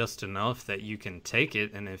 it's just enough that you can take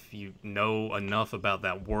it, and if you know enough about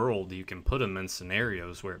that world, you can put them in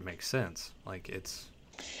scenarios where it makes sense. Like, it's...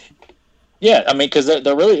 Yeah, I mean, because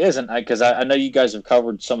there really isn't. Because I know you guys have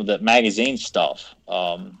covered some of the magazine stuff,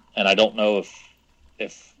 and I don't know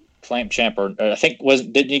if Clamp Champ or I think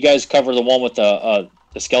didn't you guys cover the one with the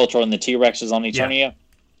Skeletor and the T-Rexes on Eternia?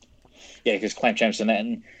 Yeah, because Clamp Champ's in that,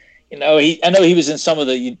 and I know he was in some of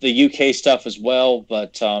the UK stuff as well,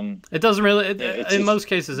 but it doesn't really. In most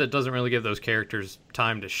cases, it doesn't really give those characters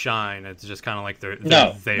time to shine. It's just kind of like they're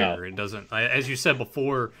there. No. It doesn't, as you said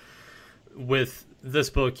before, with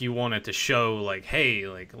this book, you want it to show like, hey,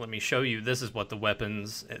 like let me show you. This is what the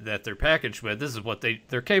weapons that they're packaged with. This is what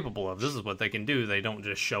they're capable of. This is what they can do. They don't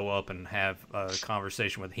just show up and have a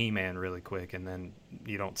conversation with He-Man really quick, and then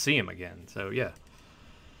you don't see him again. So yeah.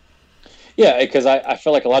 Yeah, because I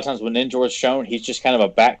feel like a lot of times when Ninjor is shown, he's just kind of a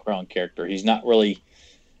background character. He's not really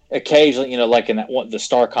occasionally, like in the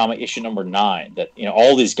Star Comic issue number 9 that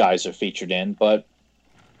all these guys are featured in, but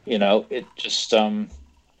it just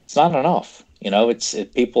it's not enough.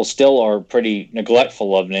 People still are pretty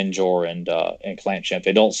neglectful of Ninjor and Clamp Champ.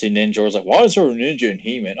 They don't see Ninjor as like, why is there a ninja in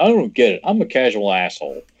He-Man? I don't get it. I'm a casual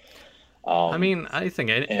asshole. I mean, I think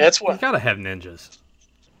that's what you gotta have ninjas.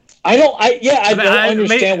 I don't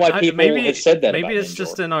understand why people have said that. Maybe it's Ninjor.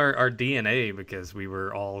 Just in our DNA because we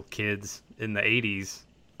were all kids in the '80s,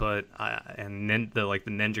 but the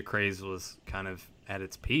ninja craze was kind of at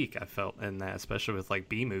its peak. I felt in that, especially with like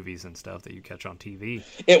B movies and stuff that you catch on TV.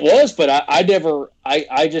 It was, but I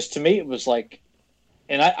just to me it was like,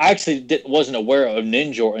 and I actually wasn't aware of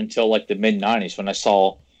Ninjor until like the mid '90s when I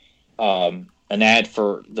saw an ad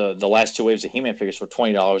for the last 2 waves of He-Man figures for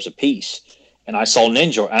 $20 a piece. And I saw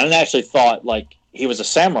Ninjor, and I actually thought like he was a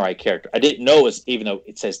samurai character. I didn't know even though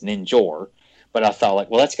it says Ninjor, but I thought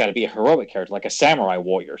like, well, that's got to be a heroic character, like a samurai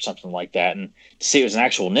warrior or something like that. And to see it was an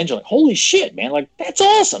actual ninja, like, holy shit, man! Like that's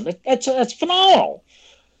awesome. That's phenomenal.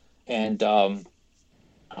 And I'm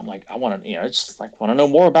like, I want to, it's like want to know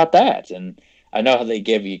more about that. And I know how they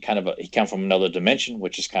give you kind of he come from another dimension,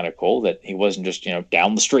 which is kind of cool. That he wasn't just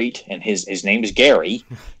down the street, and his name is Gary,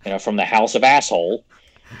 from the House of Asshole.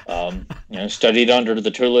 Studied under the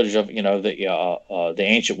tutelage of the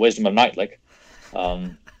ancient wisdom of Nightlick.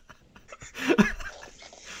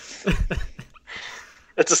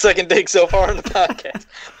 That's the second dig so far in the podcast.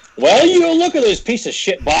 Well, look at those piece of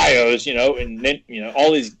shit bios, and then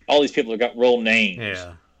all these people have got real names.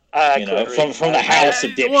 Yeah, from the house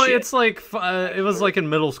of dipshit. Well, it's like it was like in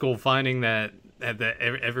middle school finding that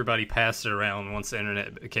everybody passed it around once the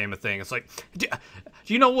internet became a thing. It's like, do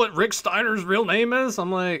you know what Rick Steiner's real name is?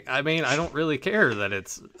 I'm like, I mean, I don't really care that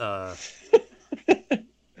it's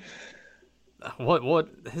what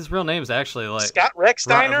his real name is actually like Scott Rex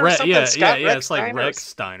Steiner or something. Yeah, Rex it's like Steiner. Rex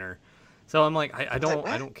Steiner. So I'm like, I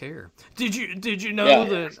don't care. Did you know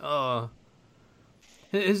that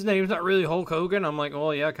his name's not really Hulk Hogan? I'm like,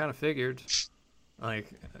 well, yeah, I kind of figured. Like,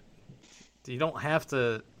 you don't have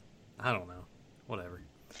to. I don't know. Whatever.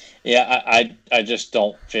 Yeah, I just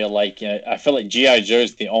don't feel like I feel like G.I.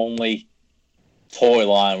 Joe's the only toy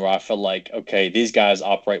line where I feel like, okay, these guys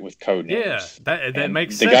operate with code names. Yeah, that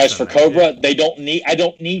makes the sense. The guys for Cobra, I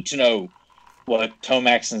don't need to know what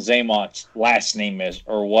Tomax and Zamont's last name is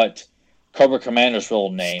or what Cobra Commander's real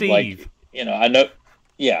name. Steve. Like, I know.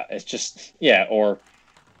 Yeah, it's just or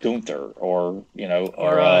Gunther or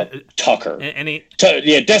Tucker.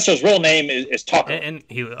 Destro's real name is Tucker. And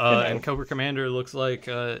he and Cobra Commander looks like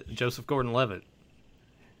Joseph Gordon-Levitt,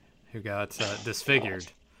 who got disfigured.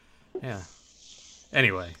 Yeah.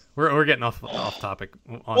 Anyway, we're getting off topic.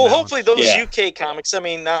 Hopefully those UK comics. I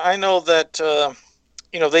mean, I know that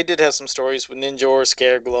they did have some stories with Ninjor,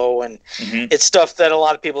 Scareglow, and it's stuff that a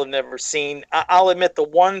lot of people have never seen. I'll admit the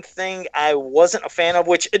one thing I wasn't a fan of,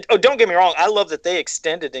 which, don't get me wrong, I love that they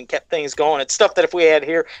extended and kept things going. It's stuff that if we had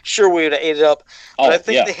here, sure we would have ate it up. But I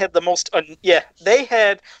think they had the most, they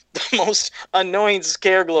had the most annoying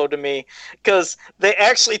Scareglow to me because they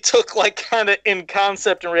actually took like kind of in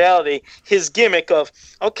concept and reality his gimmick of,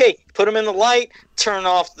 okay, put him in the light, turn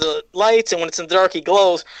off the lights, and when it's in the dark he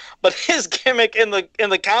glows. But his gimmick in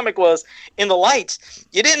the comic was in the lights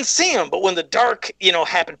you didn't see him, but when the dark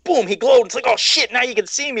happened, boom, he glowed. It's like, oh shit, now you can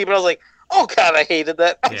see me. But I was like, oh god, I hated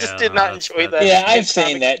that. I just did not enjoy that. Yeah, I've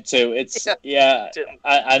seen that too. It's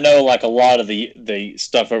I know like a lot of the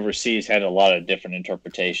stuff overseas had a lot of different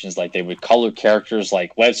interpretations. Like they would color characters,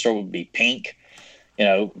 like Webster would be pink.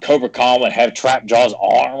 Cobra Khan would have Trapjaw's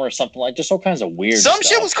arm or something, like just all kinds of weird stuff. Some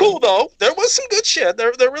shit was cool though. There was some good shit.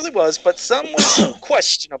 There really was, but some was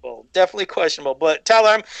questionable. Definitely questionable. But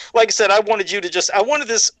Tyler, like I said, I wanted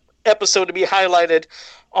this episode to be highlighted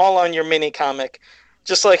all on your mini comic.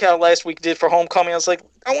 just like how last week did for Homecoming. I was like,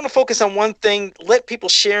 I want to focus on one thing, let people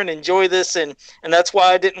share and enjoy this, and that's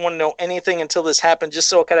why I didn't want to know anything until this happened, just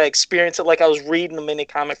so I could experience it like I was reading the mini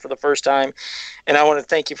comic for the first time. And I want to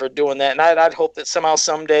thank you for doing that. And I'd hope that somehow,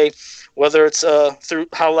 someday, whether it's through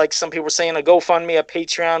how, like some people were saying, a GoFundMe, a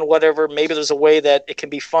Patreon, whatever, maybe there's a way that it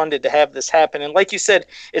can be funded to have this happen. And like you said,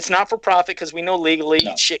 it's not for profit, because we know legally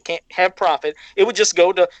shit can't have profit. It would just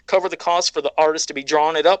go to cover the cost for the artist to be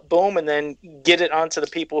drawing it up, boom, and then get it onto the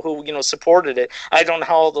people who, supported it. I don't know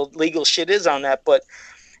how all the legal shit is on that, but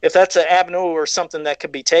if that's an avenue or something that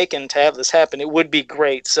could be taken to have this happen, it would be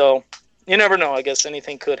great. So you never know. I guess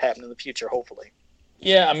anything could happen in the future, hopefully.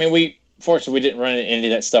 Yeah, I mean, fortunately, we didn't run into any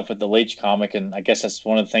of that stuff with the Leech comic, and I guess that's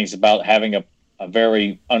one of the things about having a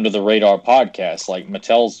very under-the-radar podcast. Like,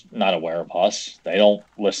 Mattel's not aware of us. They don't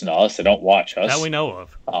listen to us. They don't watch us. That we know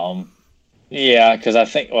of. Yeah, because I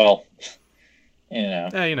think, well,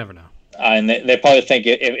 Yeah, you never know. And they probably think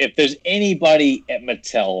if there's anybody at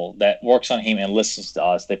Mattel that works on him and listens to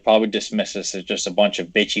us, they probably dismiss us as just a bunch of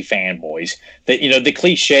bitchy fanboys. That, the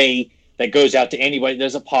cliche that goes out to anybody.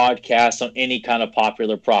 There's a podcast on any kind of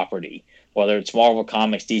popular property, whether it's Marvel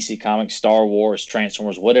Comics, DC Comics, Star Wars,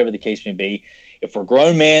 Transformers, whatever the case may be. If we're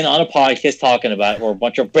grown men on a podcast talking about it, we're a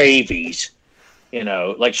bunch of babies.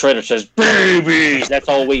 Like Shredder says, babies. That's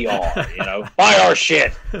all we are. Buy our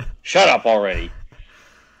shit. Shut up already.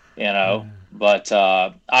 But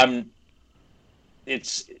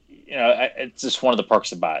it's just one of the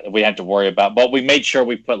perks about it that we have to worry about. But we made sure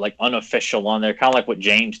we put like unofficial on there, kind of like what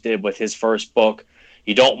James did with his first book.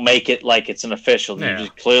 You don't make it like it's an official. Yeah. You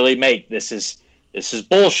just clearly make this is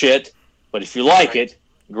bullshit. But if you like it,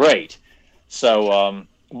 great. So,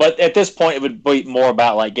 but at this point, it would be more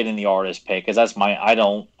about like getting the artist paid, because that's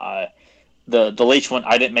the Leech one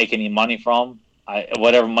I didn't make any money from.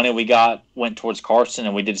 Whatever money we got went towards Carson,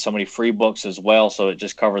 and we did so many free books as well, so it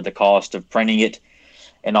just covered the cost of printing it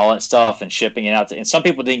and all that stuff and shipping it out. And some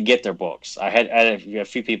people didn't get their books. I had a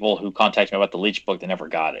few people who contacted me about the Leech book that never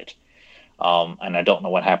got it, and I don't know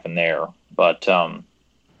what happened there. But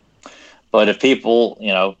if people,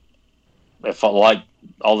 if like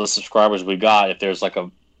all the subscribers we got, if there's like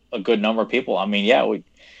a good number of people, I mean, yeah,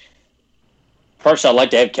 personally, I'd like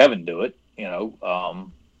to have Kevin do it,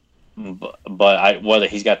 but whether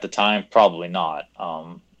he's got the time, probably not.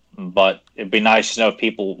 But it'd be nice to know if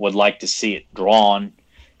people would like to see it drawn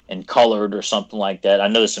and colored or something like that. I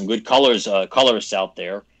know there's some good colorists out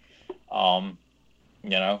there. I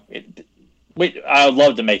would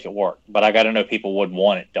love to make it work, but I got to know people would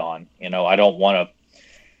want it done. I don't want to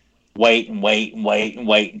wait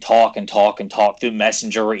and talk through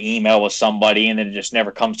Messenger or email with somebody, and then it just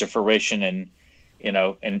never comes to fruition, and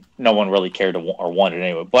no one really cared or wanted it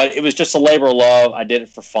anyway. But it was just a labor of love. I did it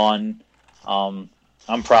for fun. I'm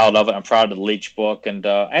proud of it. I'm proud of the Leech book, and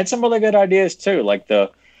I had some really good ideas too, like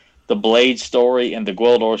the Blade story and the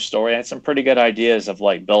Gwildor story. I had some pretty good ideas of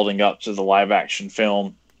like building up to the live action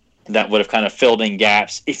film that would have kind of filled in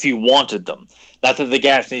gaps if you wanted them. Not that the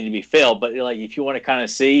gaps need to be filled, but like if you want to kind of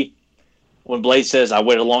see when Blade says, "I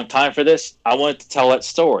waited a long time for this," I wanted to tell that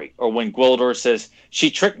story. Or when Gwildor says, "She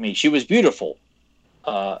tricked me. She was beautiful."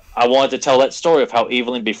 I wanted to tell that story of how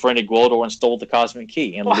Evelyn befriended Gwildor and stole the Cosmic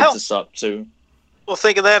Key, and leads us up to. Well,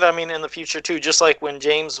 think of that. I mean, in the future too, just like when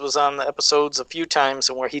James was on the episodes a few times,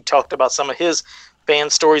 and where he talked about some of his fan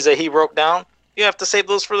stories that he wrote down. You have to save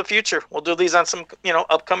those for the future. We'll do these on some,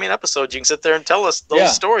 upcoming episodes. You can sit there and tell us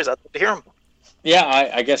those stories. I'd love to hear them. Yeah,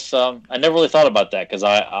 I guess I never really thought about that, because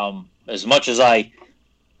as much as I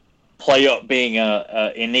play up being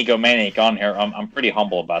an egomaniac on here, I'm pretty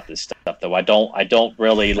humble about this stuff. Though I don't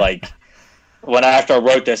really like. After I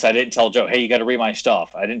wrote this, I didn't tell Joe, "Hey, you got to read my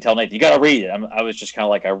stuff." I didn't tell Nathan, "You got to read it." I was just kind of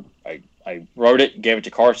like I wrote it, gave it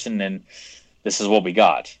to Carson, and this is what we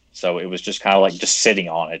got. So it was just kind of like just sitting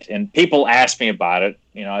on it. And people asked me about it.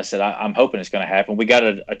 I said, I'm hoping it's going to happen. We got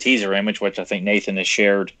a teaser image, which I think Nathan has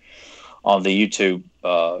shared on the YouTube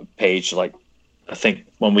page. Like, I think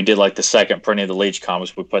when we did like the second printing of the Leech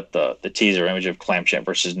comics, we put the teaser image of Clamchamp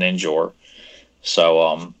versus Ninjor.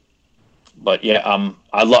 So, but yeah,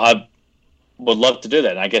 I would love to do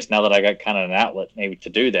that. And I guess now that I got kind of an outlet maybe to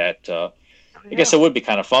do that, I guess it would be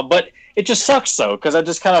kind of fun. But it just sucks though, because I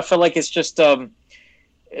just kind of feel like it's just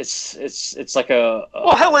it's like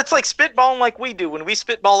well, hell, it's like spitballing like we do when we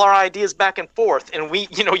spitball our ideas back and forth, and we,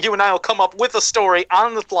 you and I will come up with a story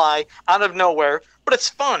on the fly out of nowhere, but it's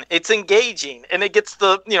fun, it's engaging, and it gets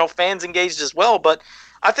the fans engaged as well. But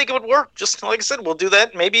I think it would work. Just like I said, we'll do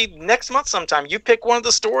that maybe next month sometime. You pick one of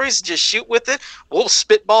the stories, just shoot with it. We'll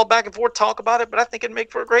spitball back and forth, talk about it, but I think it'd make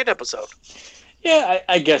for a great episode. Yeah,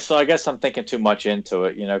 I guess so. I guess I'm thinking too much into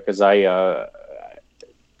it, because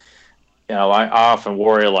I often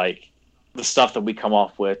worry like the stuff that we come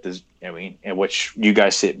off with is, in which you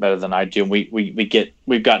guys see it better than I do. And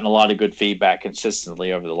we've gotten a lot of good feedback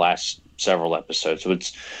consistently over the last several episodes. So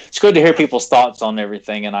it's good to hear people's thoughts on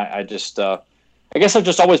everything. And I just, I guess I've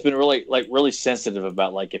just always been really sensitive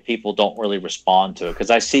about like if people don't really respond to it, because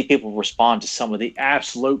I see people respond to some of the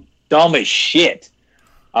absolute dumbest shit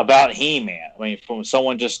about He-Man. I mean, from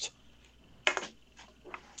someone just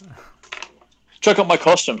check out my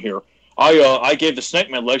custom here. I gave the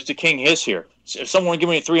Snake Man legs to King Hiss here. If someone give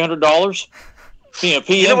me $300, PM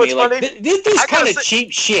me like this kind of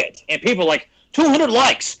cheap shit, and people like 200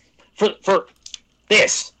 likes for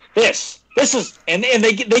this is, and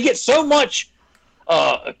they get so much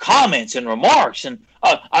comments and remarks, and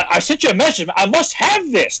I sent you a message. I must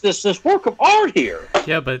have this work of art here.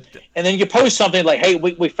 Yeah, but and then you post something like, "Hey,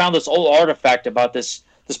 we found this old artifact about this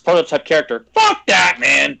prototype character." Fuck that,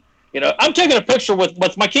 man. I'm taking a picture with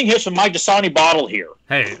my King Hiss and my Dasani bottle here.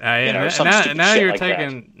 Hey, now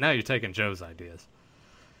you're taking Joe's ideas.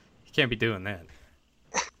 You can't be doing that.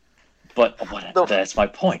 But that's my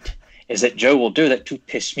point. Is that Joe will do that to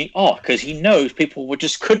piss me off, because he knows people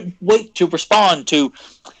couldn't wait to respond to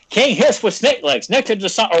King Hiss with snake legs next to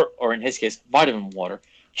Dasani, or in his case, vitamin water.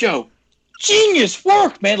 Joe, genius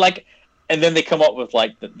work, man! Like, and then they come up with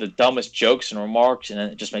like the dumbest jokes and remarks, and then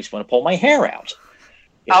it just makes me want to pull my hair out.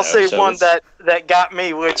 I'll say one that got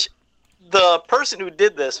me, which the person who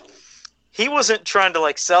did this, he wasn't trying to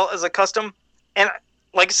like sell as a custom. And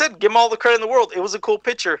like I said, give him all the credit in the world. It was a cool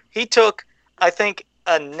picture. He took, I think,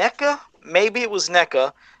 a NECA, maybe it was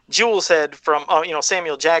NECA, Jules head from,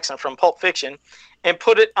 Samuel Jackson from Pulp Fiction, and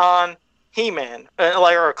put it on He-Man,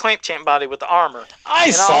 or a Clamp Champ body with the armor.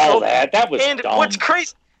 I saw that. That was dumb. What's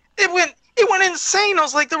crazy, it went insane. I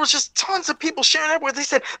was like, there was just tons of people sharing everywhere. They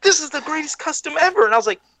said, this is the greatest custom ever. And I was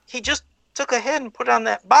like, he just took a head and put it on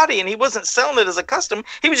that body, and he wasn't selling it as a custom.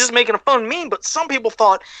 He was just making a fun meme, but some people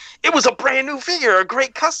thought it was a brand new figure, a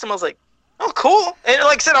great custom. I was like, oh, cool. And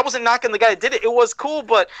like I said, I wasn't knocking the guy that did it. It was cool,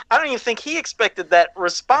 but I don't even think he expected that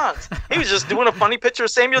response. He was just doing a funny picture of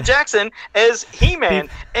Samuel Jackson as He-Man,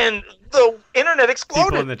 and the internet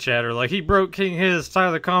exploded. People in the chat are like, he broke King Hiss.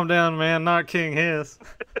 Tyler, calm down, man. Not King Hiss.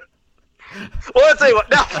 Well, I'll tell you what.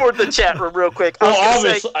 Now for the chat room, real quick. Well,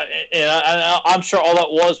 obviously, I'm sure all that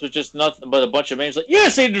was just nothing but a bunch of memes like,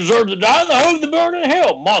 yes, he deserved to die in the hole of the burn in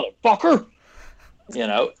hell, motherfucker.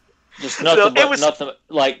 Just nothing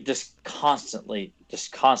like just constantly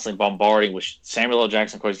bombarding with Samuel L.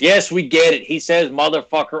 Jackson quotes. Yes, we get it. He says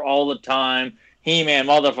motherfucker all the time. He-Man,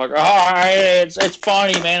 motherfucker. All right, it's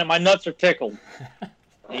funny, man, and my nuts are tickled.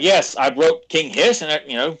 Yes, I broke King Hiss,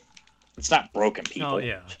 and it's not broken, people. Oh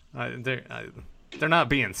yeah, they're not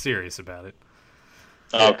being serious about it.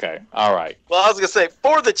 Okay, all right. Well, I was gonna say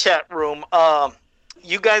for the chat room,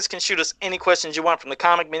 you guys can shoot us any questions you want from the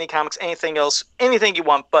comic, mini comics, anything else, anything you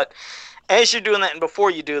want. But as you're doing that, and before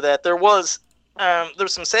you do that, there's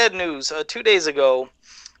some sad news. 2 days ago,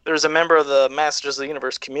 there's a member of the Masters of the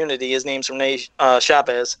Universe community. His name's Rene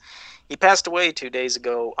Chavez. He passed away 2 days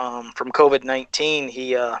ago from COVID-19.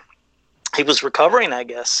 He was recovering, I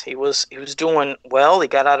guess. He was doing well. He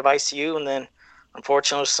got out of ICU, and then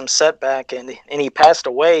unfortunately some setback, and he passed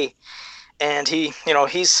away. And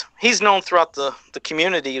he's known throughout the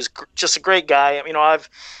community. He's just a great guy.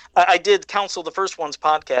 I did Counsel the First Ones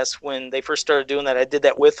podcast when they first started doing that. I did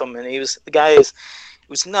that with him, and he was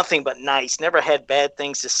nothing but nice. Never had bad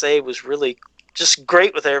things to say. Was really just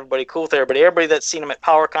great with everybody, cool with everybody. Everybody that's seen him at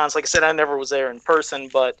PowerCons, like I said, I never was there in person,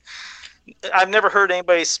 but I've never heard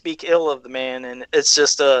anybody speak ill of the man, and it's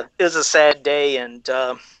just a sad day, and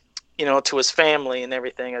to his family and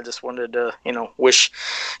everything. I just wanted to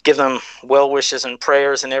give them well wishes and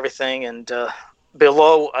prayers and everything. And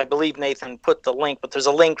below, I believe Nathan put the link, but there's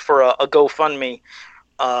a link for a GoFundMe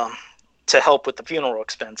to help with the funeral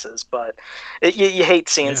expenses. But you hate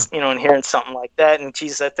seeing and hearing something like that. And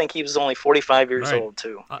Jesus, I think he was only 45 years old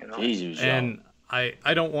too. And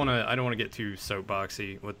I don't want to get too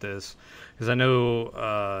soapboxy with this, because I know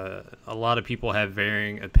a lot of people have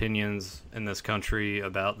varying opinions in this country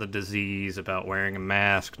about the disease, about wearing a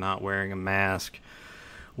mask, not wearing a mask,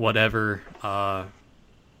 whatever.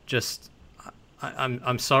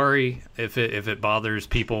 I'm sorry if it bothers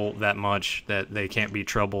people that much that they can't be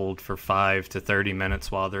troubled for 5 to 30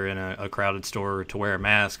 minutes while they're in a crowded store to wear a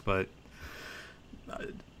mask. But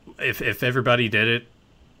if everybody did it,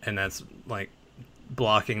 and that's like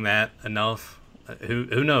blocking that enough,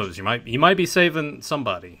 who knows? You might be saving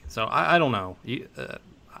somebody. So I don't know.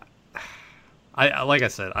 I like I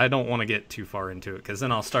said, I don't want to get too far into it, because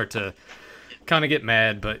then I'll start to kind of get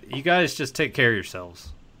mad. But you guys just take care of yourselves.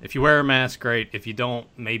 If you wear a mask, great. If you don't,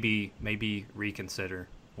 maybe reconsider.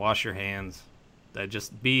 Wash your hands.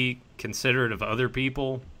 Just be considerate of other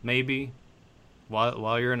people, maybe,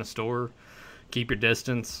 while you're in a store. Keep your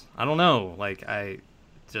distance. I don't know. Like,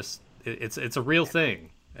 it's a real thing.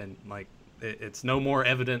 And, like, it's no more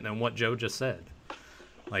evident than what Joe just said.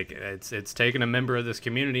 Like, it's taken a member of this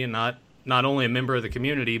community, and not only a member of the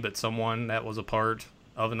community, but someone that was a part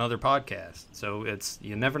of another podcast. So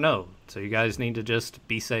you never know. So you guys need to just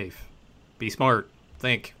be safe, be smart,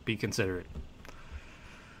 think, be considerate.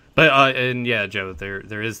 But and yeah, Joe,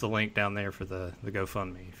 there is the link down there for the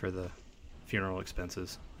GoFundMe for the funeral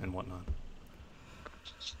expenses and whatnot.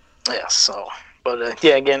 Yeah. So, but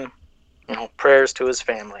yeah, again, prayers to his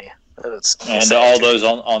family. And all those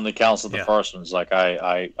on the council, the first ones. Like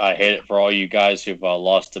I hate it for all you guys who've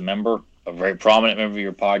lost a member, a very prominent member of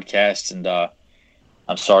your podcast, and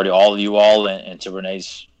I'm sorry to all of you all and to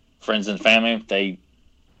Renee's friends and family if they,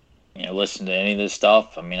 listen to any of this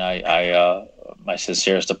stuff. I mean, I my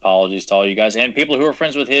sincerest apologies to all you guys and people who are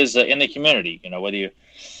friends with his in the community. Whether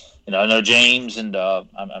I know James and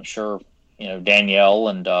I'm sure Danielle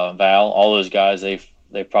and Val, all those guys.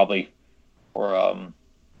 They probably were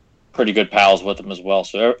pretty good pals with him as well.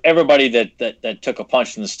 So everybody that took a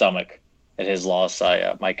punch in the stomach at his loss,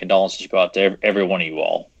 my condolences go out to every one of you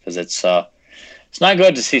all, because it's not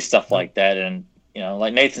good to see stuff like that. And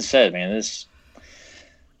like Nathan said, man,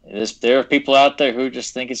 there are people out there who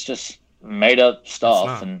just think it's just made up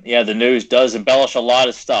stuff. And yeah, the news does embellish a lot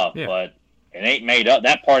of stuff, but it ain't made up.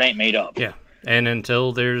 That part ain't made up. Yeah, and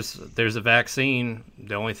until there's a vaccine,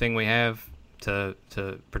 the only thing we have to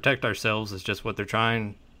protect ourselves is just what they're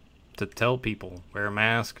trying to tell people. Wear a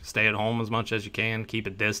mask, stay at home as much as you can, keep a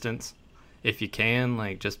distance if you can,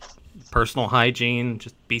 like just personal hygiene,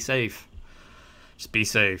 just be safe. Just be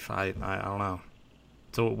safe. I don't know.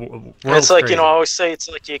 It's like, crazy. I always say, it's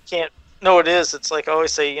like you can't, no, it is. It's like I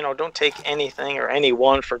always say, don't take anything or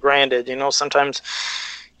anyone for granted. Sometimes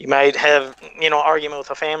you might have, argument with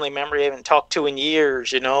a family member you haven't talked to in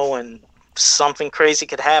years, and something crazy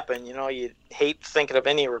could happen. You hate thinking of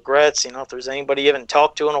any regrets. If there's anybody you haven't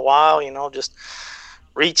talked to in a while, just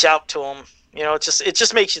reach out to them. It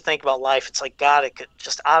just makes you think about life. It's like, God, it could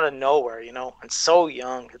just out of nowhere, and so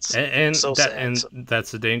young. It's so sad. And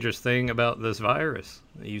that's the dangerous thing about this virus.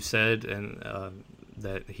 You said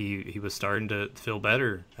that he was starting to feel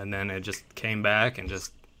better, and then it just came back, and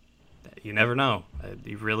just you never know.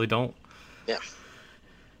 You really don't. Yeah.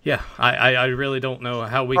 Yeah, I really don't know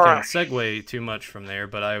how we can segue too much from there,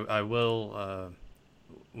 but I will.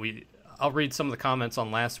 I'll read some of the comments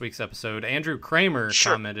on last week's episode. Andrew Kramer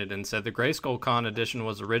commented and said, the Grayskull Con edition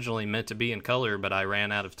was originally meant to be in color, but I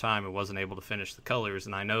ran out of time and wasn't able to finish the colors.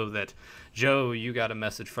 And I know that, Joe, you got a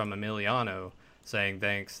message from Emiliano saying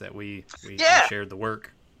thanks that we shared the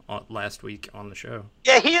work last week on the show.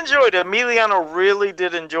 Yeah, he enjoyed it. Emiliano really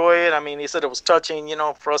did enjoy it. I mean, he said it was touching,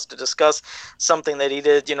 for us to discuss something that he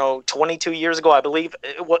did, 22 years ago, I believe.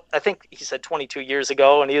 I think he said 22 years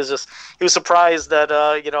ago, and he was surprised that,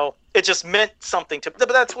 it just meant something to. But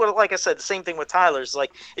that's what, like I said, the same thing with Tyler's.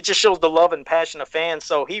 Like, it just shows the love and passion of fans.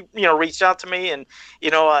 So he, reached out to me, and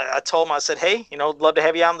I told him, I said, hey, love to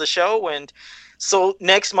have you on the show, and. So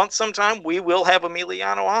next month sometime, we will have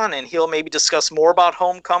Emiliano on, and he'll maybe discuss more about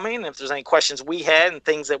Homecoming, if there's any questions we had and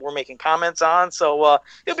things that we're making comments on. So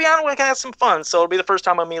he'll be on and we can have some fun. So it'll be the first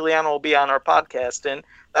time Emiliano will be on our podcast, and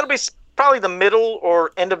that'll be probably the middle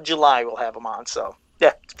or end of July we'll have him on. So,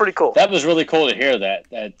 yeah, it's pretty cool. That was really cool to hear that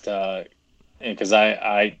because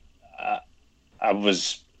I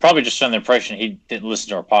was probably just under the impression he didn't listen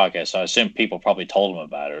to our podcast, so I assume people probably told him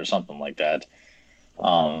about it or something like that.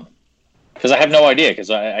 Because I have no idea. Because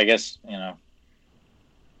I guess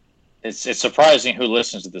it's surprising who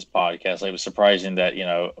listens to this podcast. Like, it was surprising that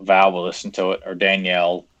Val will listen to it, or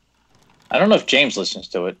Danielle. I don't know if James listens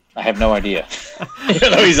to it. I have no idea.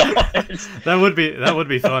 Even though he's on it. That would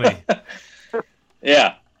be funny.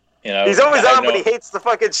 Yeah, he's always on, but he hates the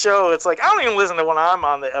fucking show. It's like, I don't even listen to when I'm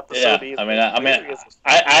on the episode. Yeah, either.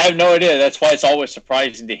 I have no idea. That's why it's always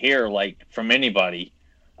surprising to hear from anybody.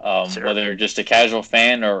 Sure. Whether just a casual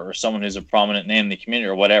fan or someone who's a prominent name in the community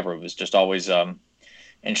or whatever. It was just always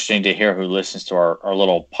interesting to hear who listens to our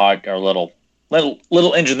little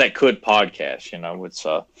little engine that could podcast.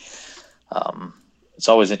 It's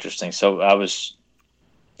always interesting. So it was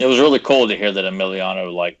really cool to hear that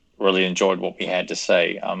Emiliano really enjoyed what we had to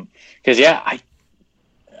say. Because I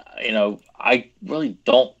really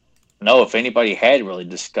don't know if anybody had really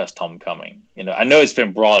discussed Homecoming. I know it's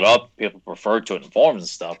been brought up. People refer to it in forums and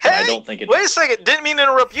stuff, but I don't think it. Wait a second. Didn't mean to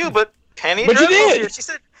interrupt you, but Penny. But you did.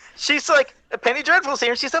 She's like, Penny Dreadful's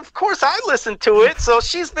here, and she said, "Of course I listened to it." So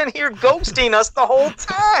she's been here ghosting us the whole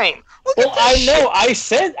time. Well, I know. I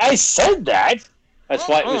said that. That's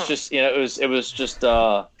why it was just, it was just.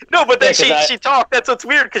 No, but then she talked. That's what's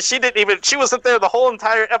weird, because she wasn't there the whole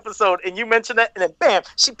entire episode, and you mentioned that, and then bam,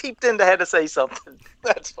 she peeped in to have to say something.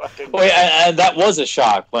 That's fucking. Well, and that was a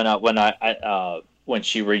shock when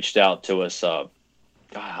she reached out to us. God,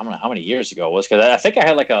 I don't know how many years ago it was, because I think I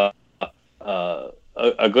had like a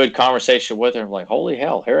good conversation with her. I'm like, holy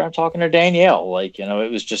hell, here I'm talking to Danielle. Like, it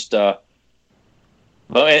was just. But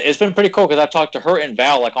it's been pretty cool, because I've talked to her and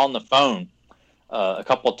Val like on the phone. A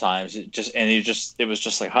couple of times, it was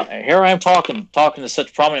just like, here I am talking to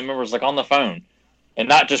such prominent members like on the phone, and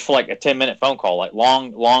not just for like a 10-minute phone call, like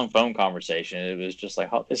long phone conversation. It was just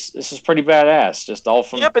like, oh, this is pretty badass. Just all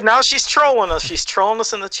from but now she's trolling us. She's trolling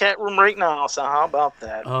us in the chat room right now. So how about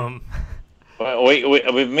that?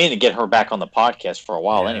 We mean to get her back on the podcast for a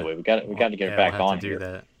while anyway. We got to get her back we'll on to here. Do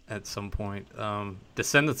that at some point.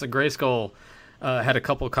 Descendants of Grayskull had a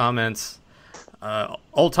couple of comments.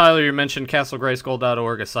 Old Tyler, you mentioned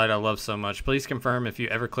castlegrayskull.org, a site I love so much. Please confirm if you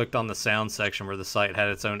ever clicked on the sound section where the site had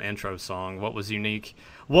its own intro song. What was unique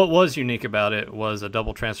about it was a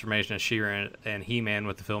double transformation of She-Ra and He-Man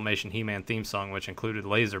with the Filmation He-Man theme song, which included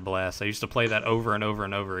Laser Blast. I used to play that over and over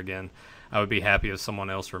and over again. I would be happy if someone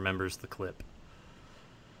else remembers the clip.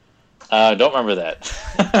 Don't remember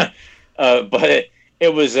that. But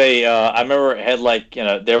it was I remember it had like,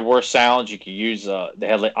 there were sounds you could use. They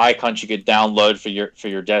had like icons you could download for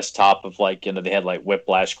your desktop of like, they had like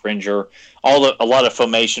Whiplash, Cringer, a lot of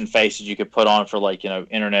Filmation faces you could put on for like,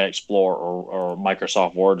 Internet Explorer or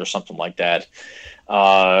Microsoft Word or something like that.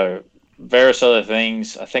 Various other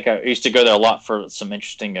things. I think I used to go there a lot for some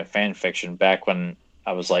interesting fan fiction back when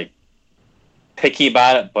I was like picky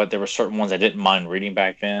about it, but there were certain ones I didn't mind reading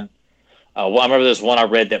back then. I remember there's one I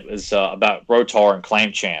read that was about Rotar and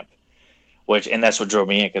Clamchamp, and that's what drove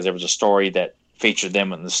me in, because there was a story that featured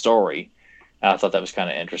them in the story. And I thought that was kind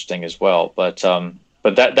of interesting as well. But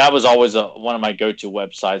that was always one of my go-to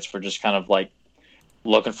websites for just kind of like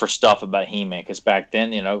looking for stuff about He-Man, because back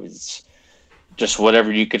then, it's just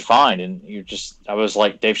whatever you could find, and I was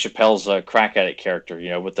like Dave Chappelle's crack addict character,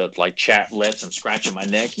 with the like chapped lips and scratching my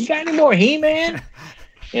neck. You got any more He-Man?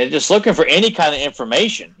 Just looking for any kind of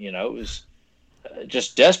information, it was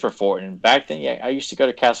just desperate for it. And back then, I used to go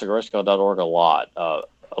to castlegrayskull.org a lot,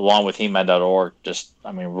 along with He-Man.org,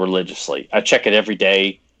 religiously. I check it every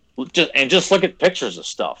day, just look at pictures of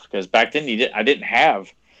stuff, because back then I didn't have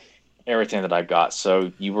everything that I got,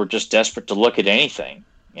 so you were just desperate to look at anything,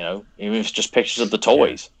 even if it's just pictures of the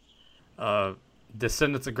toys.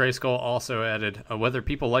 Descendants of Grayskull also added, whether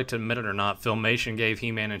people like to admit it or not, Filmation gave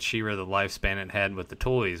He-Man and She-Ra the lifespan it had with the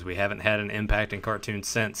toys. We haven't had an impact in cartoons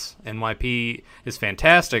since. NYP is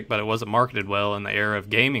fantastic, but it wasn't marketed well, and the era of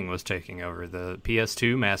gaming was taking over. The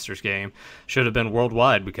PS2 Masters game should have been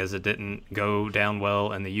worldwide because it didn't go down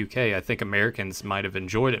well in the UK. I think Americans might have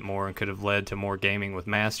enjoyed it more and could have led to more gaming with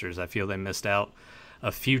Masters. I feel they missed out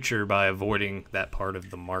a future by avoiding that part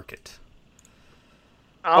of the market.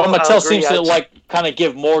 Well, Mattel seems to like kind of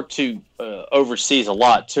give more to overseas a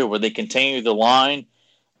lot too, where they continue the line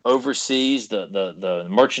overseas. The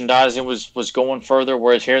merchandising was going further,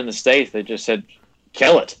 whereas here in the States they just said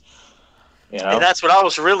kill it. And that's what I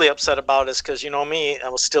was really upset about, is because, me, I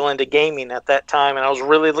was still into gaming at that time, and I was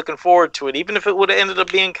really looking forward to it, even if it would have ended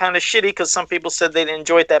up being kind of shitty, because some people said they didn't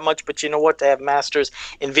enjoy it that much. But you know what? To have Masters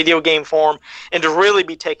in video game form and to really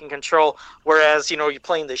be taking control, whereas, you're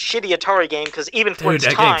playing the shitty Atari game, because even for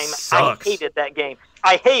its time, I hated that game.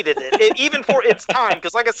 I hated it even for its time,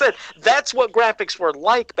 because like I said, that's what graphics were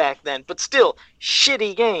like back then, but still,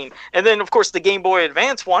 shitty game. And then, of course, the Game Boy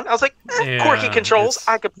Advance one, I was like, quirky controls,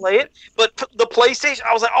 I could play it. But the PlayStation,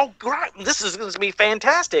 I was like, oh, God, this is going to be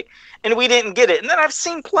fantastic. And we didn't get it. And then I've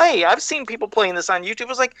seen people playing this on YouTube. I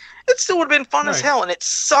was like, it still would have been fun as hell, and it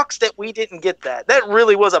sucks that we didn't get that. That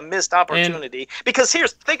really was a missed opportunity. Because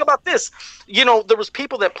think about this. There was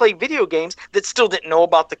people that played video games that still didn't know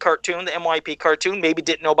about the cartoon, the MYP cartoon, maybe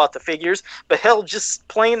didn't know about the figures, but hell, just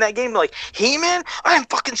playing that game, like, He-Man, I haven't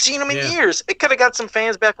fucking seen him in years. It could have got some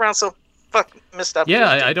fans back around, so missed up.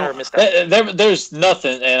 I don't. There's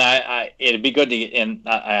nothing, and it'd be good to get, and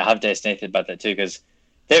I have to ask Nathan about that too, because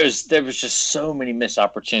there was just so many missed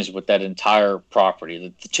opportunities with that entire property,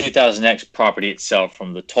 the 2000X property itself,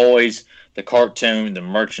 from the toys, the cartoon, the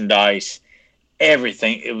merchandise,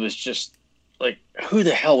 everything. It was just like, who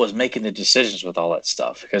the hell was making the decisions with all that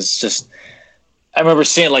stuff? Because it's just, I remember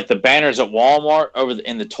seeing like the banners at Walmart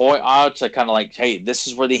in the toy aisle to kind of like, hey, this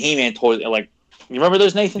is where the He-Man toys are. Like, you remember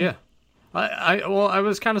those, Nathan? Yeah. I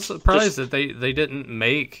was kind of surprised that they didn't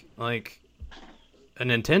make like a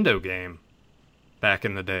Nintendo game back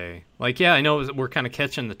in the day. Like, yeah, I know we're kind of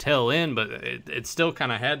catching the tail end, but it still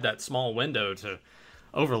kind of had that small window to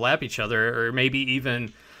overlap each other, or maybe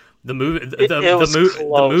even the movie,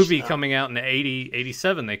 the movie coming out in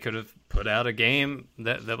 87, they could have put out a game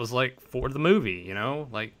that was like for the movie, you know,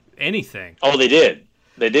 like anything. Oh, they did.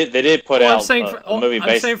 They did put out a movie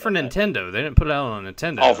based. I'm saying for Nintendo. They didn't put it out on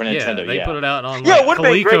Nintendo. Oh, for Nintendo, They put it out on it would have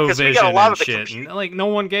been great because we got a lot of the shit. And, like, no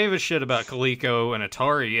one gave a shit about Coleco and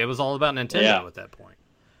Atari. It was all about Nintendo at that point.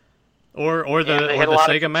 Or the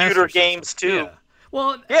Sega Master computer games too. Yeah.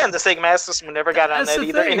 Well, and the Sega Master System never got on that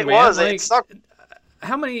either, thing, and it sucked.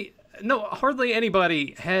 How many? No, hardly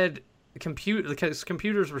anybody had because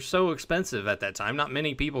computers were so expensive at that time. Not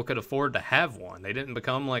many people could afford to have one. They didn't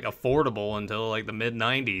become like affordable until like the mid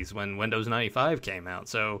 90s when Windows 95 came out.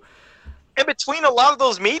 So in between a lot of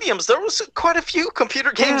those mediums, there was quite a few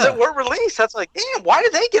computer games that were released. That's like, damn, why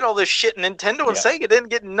did they get all this shit? Nintendo and Sega didn't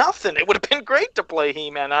get nothing. It would have been great to play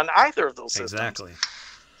He-Man on either of those systems. Exactly.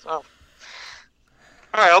 So,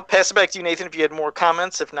 all right, I'll pass it back to you, Nathan, if you had more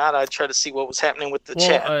comments. If not, I'd try to see what was happening with the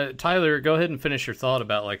chat. Tyler, go ahead and finish your thought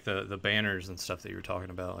about like the banners and stuff that you were talking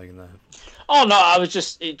about, like in the. Oh no, it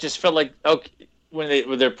just felt like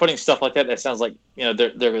when they're putting stuff like that, that sounds like, you know,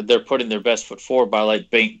 they're putting their best foot forward by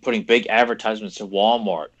like putting big advertisements in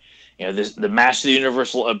Walmart. You know, the Master of the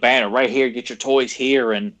Universal banner right here, get your toys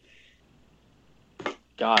here, and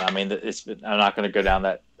God, I mean, I'm not going to go down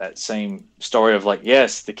that same story of like,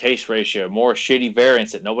 yes, the case ratio, more shitty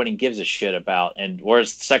variants that nobody gives a shit about, and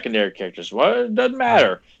where's the secondary characters? Well, it doesn't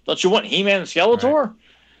matter. Don't you want He-Man and Skeletor? Right.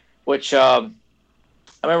 Which I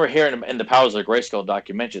remember hearing in the Powers of Grayskull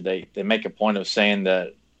documentary, they make a point of saying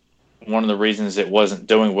that one of the reasons it wasn't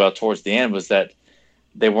doing well towards the end was that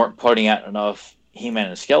they weren't putting out enough He-Man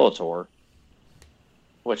and Skeletor,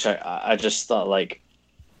 which I just thought, like,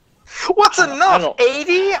 what's enough?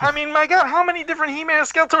 80? I mean, my God, how many different He-Man and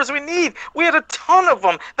Skeletors we need? We had a ton of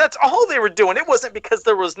them. That's all they were doing. It wasn't because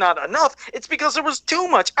there was not enough. It's because there was too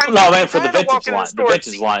much. I mean, for the vintage line. The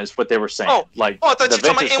vintage line is what they were saying. I thought you were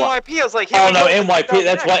talking about NYP. I was like, NYP.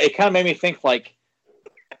 That's why it kind of made me think like,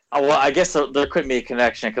 well, I guess there couldn't be a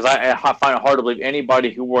connection, because I find it hard to believe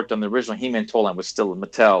anybody who worked on the original He-Man toy line was still at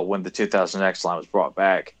Mattel when the 2000X line was brought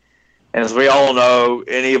back. And as we all know,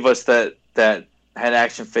 any of us that had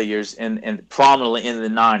action figures and prominently in the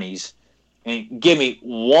 90s, and give me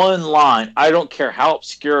one line, I don't care how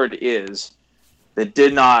obscure it is, that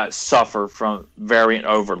did not suffer from variant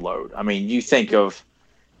overload. I mean, you think of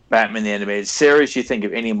Batman the Animated Series, you think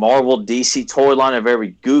of any Marvel, DC toy line of every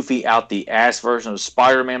goofy out the ass version of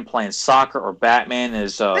Spider-Man playing soccer, or Batman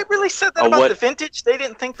is they really said that about the vintage? They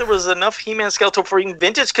didn't think there was enough He-Man Skeletor for even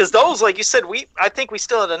vintage, because those, like you said, I think we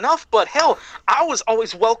still had enough, but hell, I was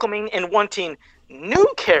always welcoming and wanting new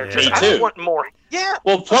characters. Me too. I don't want more. Yeah.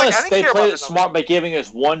 Well, plus they played it smart by giving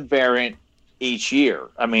us one variant each year.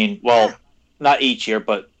 I mean, not each year,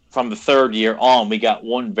 but from the third year on, we got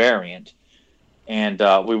one variant, and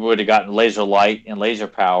we would have gotten Laser Light and Laser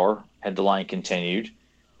Power had the line continued.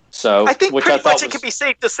 So I think pretty much it could be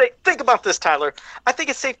safe to say. Think about this, Tyler. I think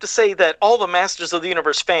it's safe to say that all the Masters of the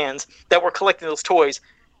Universe fans that were collecting those toys,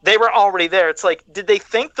 they were already there. It's like, did they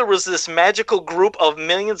think there was this magical group of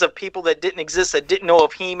millions of people that didn't exist, that didn't know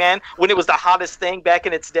of He-Man when it was the hottest thing back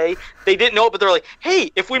in its day? They didn't know it, but they're like,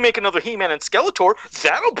 hey, if we make another He-Man and Skeletor,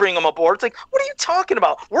 that'll bring them aboard. It's like, what are you talking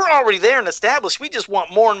about? We're already there and established. We just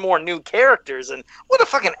want more and more new characters. And what a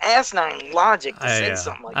fucking asinine logic to say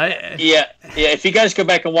something like that. Yeah. If you guys go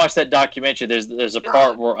back and watch that documentary, there's a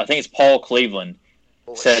part where I think it's Paul Cleveland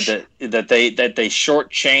said that they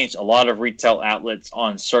shortchanged a lot of retail outlets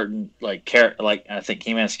on certain like I think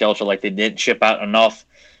He-Man and Skeletor, like they didn't ship out enough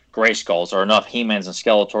Grayskulls or enough He-Mans and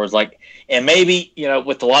Skeletors, like, and maybe, you know,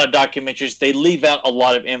 with a lot of documentaries they leave out a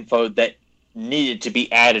lot of info that needed to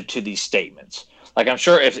be added to these statements. Like, I'm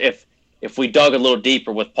sure if we dug a little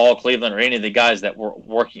deeper with Paul Cleveland or any of the guys that were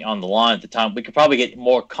working on the line at the time, we could probably get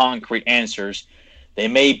more concrete answers. They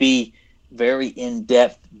may be very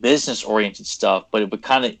in-depth business-oriented stuff, but it would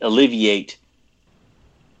kind of alleviate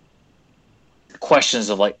questions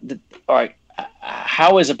of like, all right,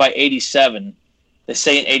 how is it by 87, they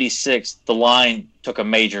say in 86, the line took a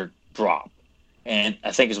major drop? And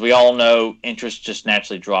I think, as we all know, interest just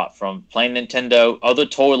naturally dropped from playing Nintendo. Other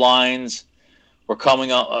toy lines were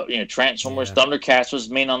coming up, Transformers, Thundercats was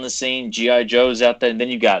main on the scene, G.I. Joe's out there, and then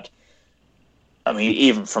you got, I mean,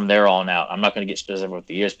 even from there on out, I'm not going to get specific with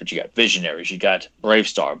the years, but you got Visionaries, you got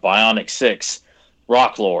Bravestar, Bionic 6,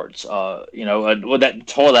 Rock Lords, with that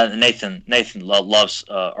toy that Nathan loves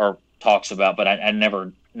or talks about, but I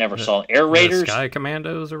never saw Air Raiders, Sky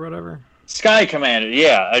Commandos or whatever. Sky Commander,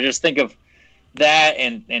 yeah. I just think of that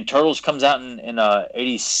and Turtles comes out in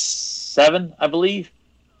 87, I believe.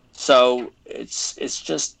 So it's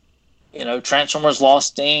just, Transformers lost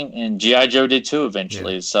steam, and G.I. Joe did too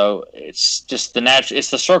eventually. Yeah. So it's just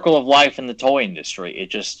it's the circle of life in the toy industry. It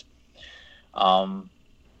just,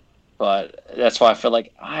 but that's why I feel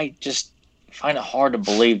like I just find it hard to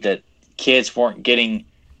believe that kids weren't getting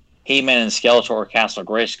He-Man and Skeletor or Castle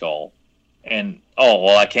Grayskull, and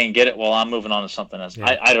I can't get it. Well, I'm moving on to something else.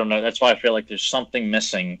 Yeah. I don't know. That's why I feel like there's something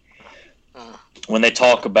missing when they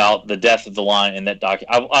talk about the death of the line in that doc.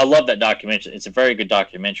 I love that documentary. It's a very good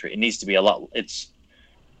documentary. It needs to be it's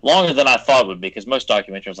longer than I thought it would be, because most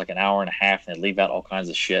documentaries like an hour and a half and they leave out all kinds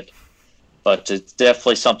of shit. But it's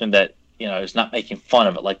definitely something that, is not making fun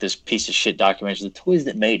of it like this piece of shit documentary, The Toys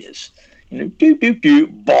That Made Us. Doop doop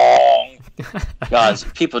doop bong. Guys,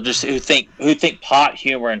 people just who think pot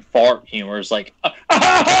humor and fart humor is like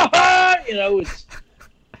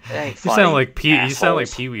it's you sound like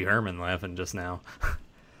Pee Wee Herman laughing just now.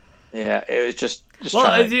 Yeah, it was just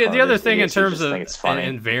well, the other thing in terms of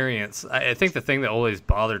in variants, I think the thing that always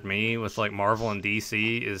bothered me with like Marvel and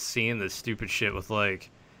DC is seeing this stupid shit with like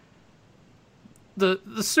the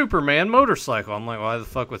Superman motorcycle. I'm like, why the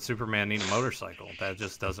fuck would Superman need a motorcycle? That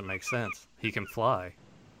just doesn't make sense. He can fly.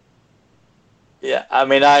 Yeah, I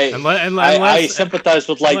mean, I sympathize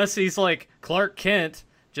with like, unless he's like Clark Kent,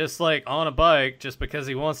 just like on a bike, just because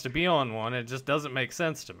he wants to be on one. It just doesn't make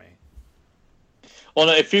sense to me. Well,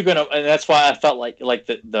 no, if you're gonna, and that's why I felt like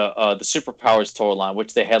the Superpowers toy line,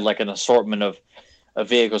 which they had like an assortment of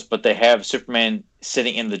vehicles, but they have Superman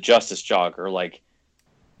sitting in the Justice Jogger, like.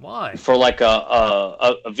 Why? For like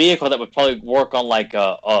a vehicle that would probably work on like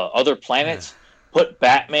other planets, put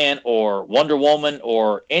Batman or Wonder Woman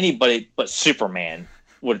or anybody but Superman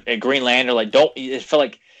a Green Lantern. Like, I feel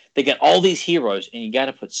like they get all these heroes and you got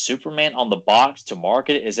to put Superman on the box to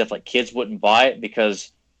market it as if like kids wouldn't buy it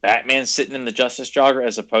because Batman's sitting in the Justice Jogger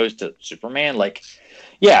as opposed to Superman. Like,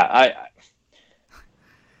 yeah,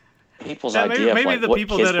 people's idea maybe of like the what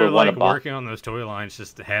people kids that are like buy. working on those toy lines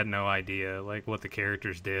just had no idea like what the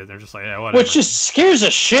characters did. They're just like, yeah, whatever. Which just scares the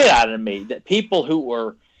shit out of me that people who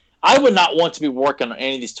were, I would not want to be working on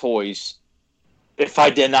any of these toys if I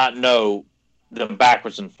did not know them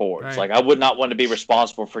backwards and forwards. Right. Like, I would not want to be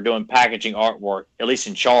responsible for doing packaging artwork, at least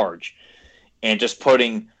in charge, and just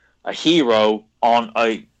putting a hero on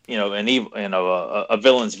a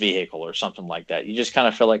villain's vehicle or something like that. You just kind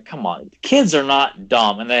of feel like, come on, kids are not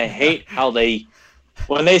dumb, and I hate how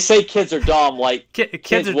when they say kids are dumb, like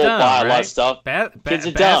kids will dumb, buy right? a lot of stuff. Kids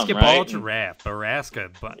are dumb, basketball right? giraffe,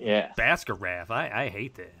 Baskerraff. I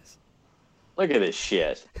hate this. Look at this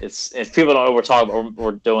shit. It's people don't know what we're talking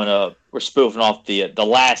about. We're spoofing off the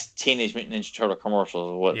last Teenage Mutant Ninja Turtle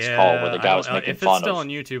commercial is what it's called, where the guy was making fun of. If it's still on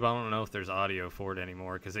YouTube, I don't know if there's audio for it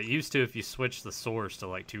anymore, because it used to if you switch the source to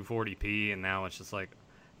like 240p, and now it's just like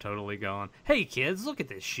totally gone. Hey kids, look at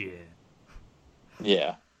this shit.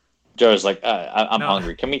 Yeah, Joe's like, I'm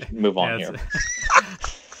hungry. Can we move on here?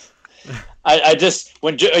 I just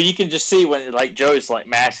when Joe, you can just see when like Joe's like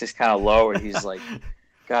mask is kind of low, and he's like,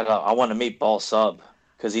 God, I want a meatball sub.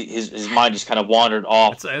 Because his mind just kind of wandered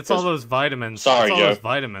off. It's all those vitamins. Sorry, Joe. Those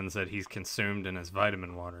vitamins that he's consumed in his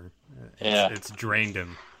vitamin water. It's drained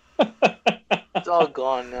him. It's all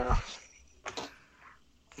gone now.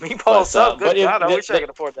 Meatball sub, good God, I wish I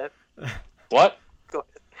could afford that. What?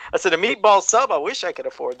 I said a meatball sub. I wish I could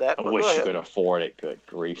afford that. I wish you could afford it. Good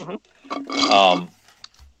grief. Mm-hmm.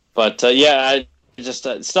 I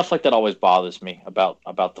just stuff like that always bothers me about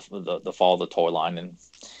the fall of the toy line, and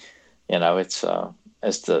it's.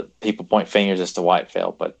 As the people point fingers as to why it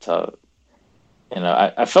failed, but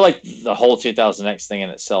I feel like the whole 2000X thing in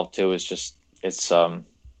itself too is just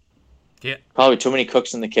probably too many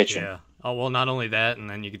cooks in the kitchen. Yeah. Oh well, not only that, and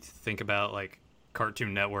then you could think about like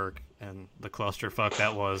Cartoon Network and the clusterfuck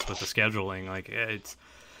that was with the scheduling. Like it's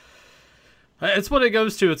what it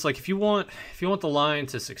goes to. It's like if you want the line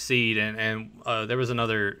to succeed, and there was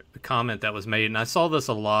another comment that was made, and I saw this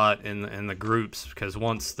a lot in the groups, because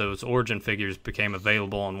once those Origin figures became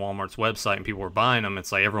available on Walmart's website and people were buying them,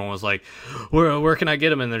 it's like everyone was like, where can I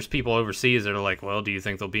get them? And there's people overseas that are like, well, do you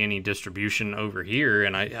think there'll be any distribution over here?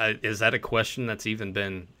 And I is that a question that's even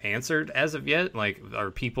been answered as of yet? Like,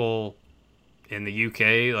 are people in the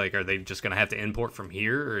UK, like, are they just going to have to import from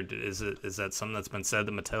here, or is that something that's been said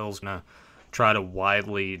that Mattel's going to try to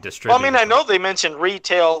widely distribute? Well, I mean, I know they mentioned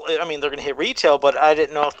retail. I mean, they're going to hit retail, but I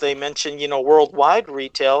didn't know if they mentioned, worldwide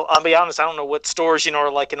retail. I'll be honest, I don't know what stores,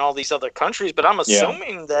 are like in all these other countries, but I'm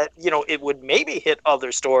assuming that, it would maybe hit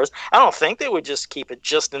other stores. I don't think they would just keep it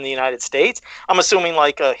just in the United States. I'm assuming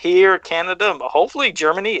like here, Canada, hopefully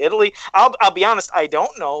Germany, Italy. I'll be honest, I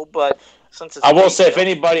don't know, but since it's I will say, if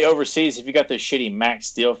anybody overseas, if you got those shitty Max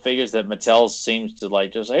Steel figures that Mattel seems to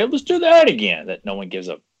like, just say, hey, let's do that again, that no one gives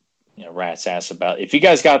a rat's ass about. If you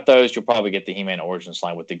guys got those, you'll probably get the He-Man Origins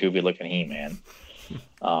line with the goofy looking He-Man.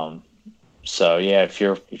 So yeah, if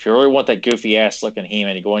you really want that goofy ass looking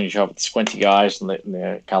He-Man, you go in your shop with the squinty eyes and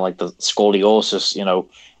they're kind of like the scoliosis,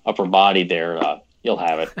 upper body there. You'll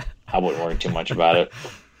have it. I wouldn't worry too much about it.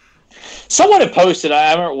 Someone had posted.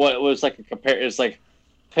 I remember what it was like a compare. It's like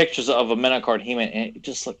pictures of a Menacard He-Man, and it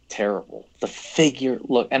just looked terrible. The figure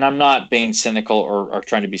looked, and I'm not being cynical or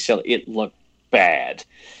trying to be silly. It looked bad.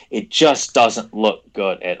 It just doesn't look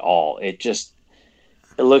good at all. It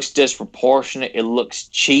looks disproportionate. It looks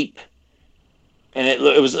cheap. And it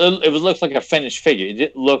looked like a finished figure. It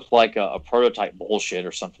didn't look like a prototype bullshit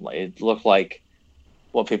or something like it. It looked like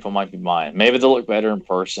what people might be buying. Maybe they'll look better in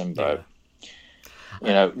person, but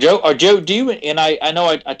Joe, do you? And I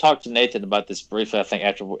know I talked to Nathan about this briefly. I think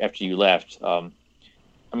after you left.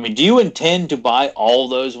 Do you intend to buy all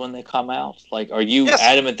those when they come out? Like, are you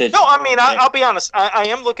adamant that? No, I'll be honest. I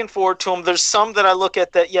am looking forward to them. There's some that I look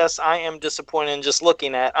at that, yes, I am disappointed in just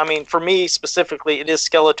looking at. For me specifically, it is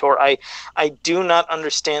Skeletor. I do not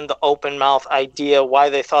understand the open mouth idea, why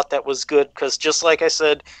they thought that was good, because just like I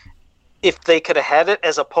said, if they could have had it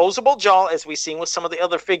as opposable jaw, as we've seen with some of the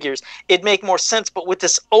other figures, it'd make more sense. But with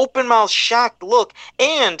this open mouth shocked look,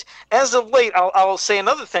 and as of late, I'll say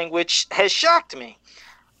another thing which has shocked me.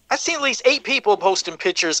 I've seen at least 8 people posting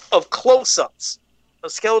pictures of close-ups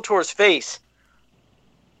of Skeletor's face.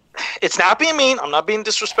 It's not being mean. I'm not being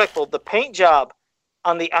disrespectful. The paint job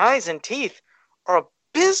on the eyes and teeth are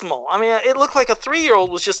abysmal. It looked like a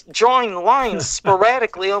 3-year-old was just drawing lines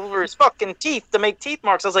sporadically over his fucking teeth to make teeth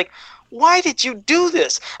marks. I was like, why did you do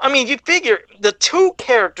this? You'd figure the 2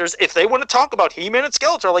 characters, if they want to talk about He-Man and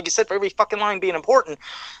Skeletor, like you said, for every fucking line being important,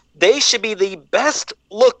 they should be the best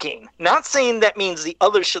looking. Not saying that means the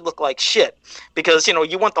others should look like shit, because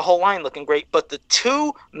you want the whole line looking great, but the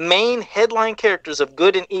 2 main headline characters of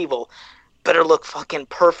good and evil better look fucking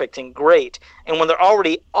perfect and great. And when they're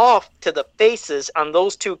already off to the faces on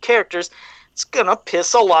those 2 characters, it's gonna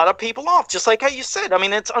piss a lot of people off, just like how you said.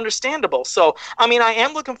 It's understandable. So I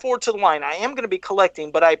am looking forward to the line. I am going to be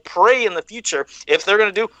collecting, but I pray in the future, if they're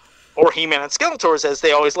going to do or He-Man and Skeletors, as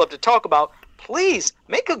they always love to talk about, please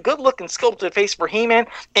make a good-looking sculpted face for He-Man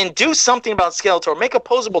and do something about Skeletor. Make a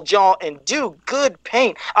posable jaw and do good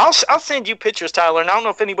paint. I'll send you pictures, Tyler, and I don't know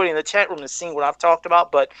if anybody in the chat room has seen what I've talked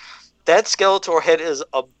about, but that Skeletor head is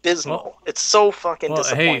abysmal. Well, it's so fucking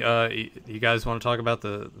disappointing. Hey, you guys want to talk about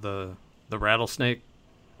the rattlesnake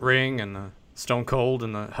ring and the Stone Cold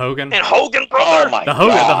and the Hogan? And Hogan, brother! Oh my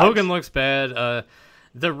God. The Hogan looks bad.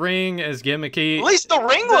 The ring is gimmicky. At least the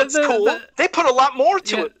ring looks cool. They put a lot more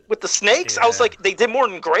to it with the snakes. Yeah. I was like, they did more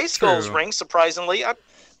than Grayskull's ring, surprisingly.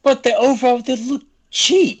 But the overall, they look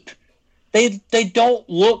cheap. They don't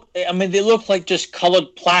look. They look like just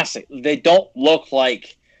colored plastic. They don't look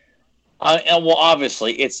like. Well,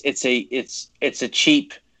 obviously, it's a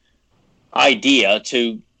cheap idea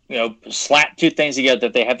to slap 2 things together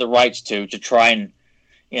that they have the rights to try and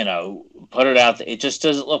put it out there. It just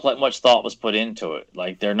doesn't look like much thought was put into it.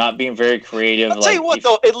 Like, they're not being very creative. I'll tell you what,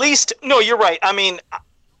 though, at least, no, you're right.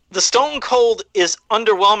 The Stone Cold is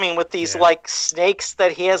underwhelming with these, snakes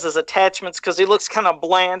that he has as attachments, because he looks kind of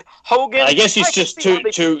bland. Hogan, I guess he's just too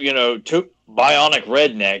bionic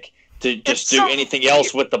redneck to just do anything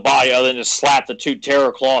else with the body other than just slap the 2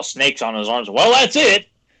 terror claw snakes on his arms. Well, that's it.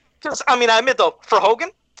 Because, I admit, though, for Hogan,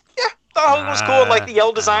 the Hogan was cool. Like the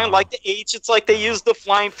yellow design, like the H. It's like they used the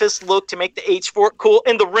flying fist look to make the H for it cool.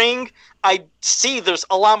 In the ring, I see there's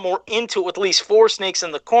a lot more into it with at least 4 snakes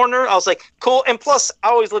in the corner. I was like, cool. And plus, I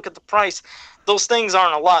always look at the price. Those things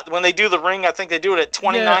aren't a lot. When they do the ring, I think they do it at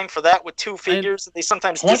 $29 for that with 2 figures. They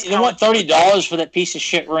sometimes you want $30 for that piece of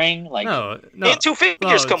shit ring? Like no. And 2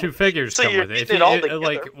 figures come. 2 figures come with it.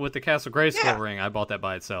 Like with the Castle Grayskull ring, I bought that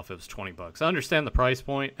by itself. It was $20. I understand the price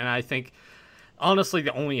point, and I think. Honestly,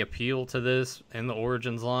 the only appeal to this in the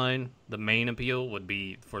Origins line, the main appeal would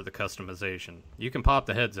be for the customization. You can pop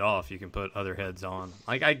the heads off. You can put other heads on.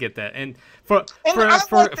 Like, I get that. And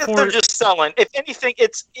they're just selling. If anything,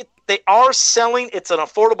 they are selling. It's an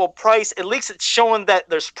affordable price. At least it's showing that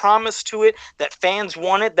there's promise to it, that fans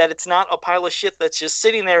want it, that it's not a pile of shit that's just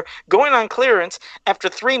sitting there going on clearance after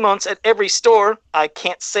 3 months at every store. I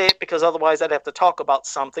can't say it because otherwise I'd have to talk about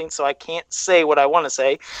something, so I can't say what I want to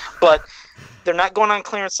say. But they're not going on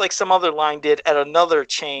clearance like some other line did at another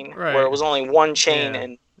chain where it was only 1 chain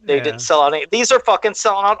and They didn't sell out any. These are fucking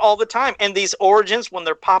selling out all the time. And these Origins, when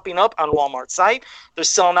they're popping up on Walmart's site, they're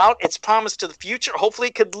selling out. It's promised to the future. Hopefully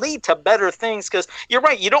it could lead to better things, because you're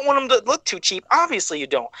right. You don't want them to look too cheap. Obviously you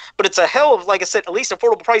don't. But it's a hell of, like I said, at least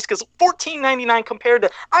affordable price, because $14.99 compared to,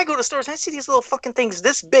 I go to stores and I see these little fucking things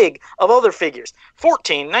this big of other figures.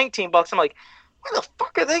 $19 I'm like, why the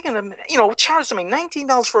fuck are they going to, charge something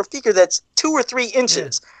 $19 for a figure that's 2 or 3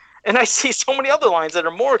 inches? Yeah. And I see so many other lines that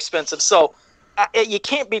are more expensive. So you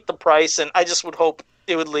can't beat the price, and I just would hope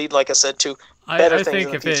it would lead, like I said, to better things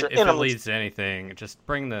in the future. If it leads to anything, just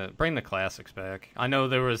bring the classics back. I know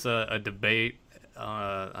there was a debate.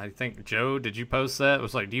 I think, Joe, did you post that? It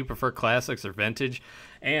was like, do you prefer classics or vintage?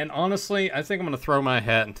 And honestly, I think I'm going to throw my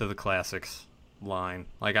hat into the classics line.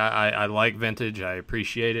 Like, I like vintage. I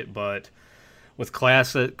appreciate it, but with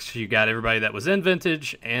classics, you got everybody that was in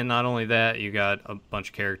vintage, and not only that, you got a bunch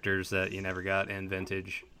of characters that you never got in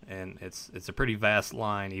vintage. And it's a pretty vast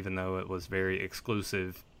line, even though it was very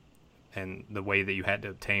exclusive, and the way that you had to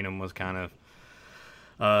obtain them was kind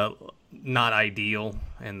of not ideal.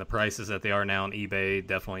 And the prices that they are now on eBay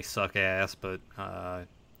definitely suck ass. But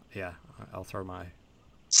yeah, I'll throw my.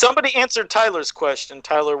 Somebody answered Tyler's question.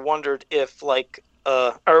 Tyler wondered if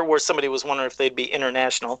or where somebody was wondering if they'd be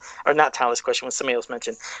international, or not Tyler's question, when somebody else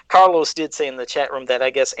mentioned. Carlos did say in the chat room that I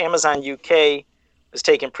guess Amazon UK is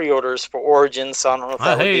taking pre-orders for Origins, so I don't know if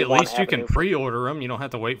that would be at least you can pre-order them. You don't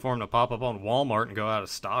have to wait for them to pop up on Walmart and go out of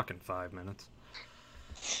stock in 5 minutes.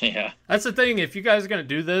 Yeah. That's the thing. If you guys are going to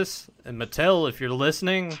do this, and Mattel, if you're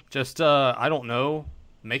listening, just, I don't know,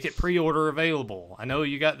 make it pre-order available. I know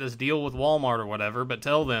you got this deal with Walmart or whatever, but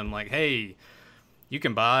tell them, like, hey, you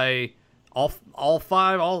can buy all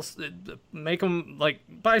 5, make them, like,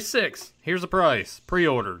 buy 6. Here's the price.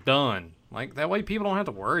 Pre-order. Done. Like, that way people don't have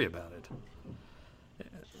to worry about it.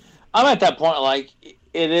 I'm at that point, like,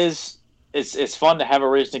 it's fun to have a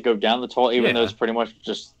reason to go down the toilet, even though it's pretty much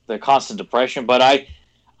just the constant depression. But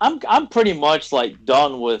I'm pretty much, like,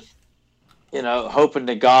 done with, hoping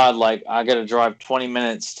to God, like, I got to drive 20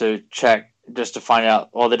 minutes to check just to find out,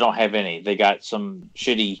 well, they don't have any. They got some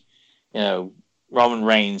shitty, Roman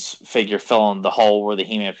Reigns figure filling the hole where the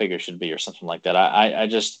He-Man figure should be or something like that.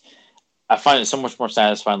 I find it so much more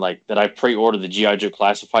satisfying, like, that I pre-ordered the G.I. Joe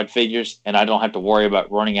classified figures, and I don't have to worry about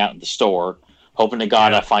running out in the store, hoping to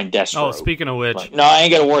God I find Destro. Oh, speaking of which... Like, no, I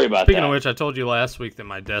ain't got to worry about that. Speaking of which, I told you last week that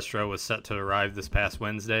my Destro was set to arrive this past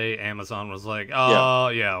Wednesday. Amazon was like, well,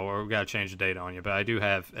 we've got to change the date on you, but I do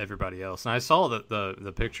have everybody else. And I saw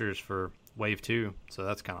the pictures for Wave 2, so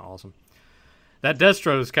that's kind of awesome. That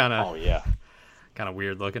Destro is kind of kind of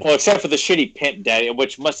weird looking. Well, except for the shitty Pimp Daddy,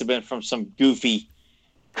 which must have been from some goofy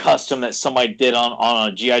custom that somebody did on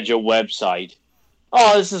a G.I. Joe website.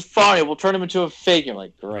 Oh, this is funny. We'll turn him into a figure.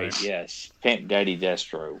 Like, great, yes. Pimp Daddy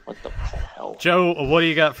Destro. What the hell? Joe, what do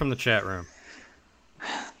you got from the chat room? I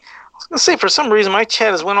was going to say, for some reason, my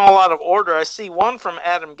chat has went all out of order. I see one from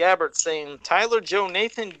Adam Gabbert saying, Tyler, Joe,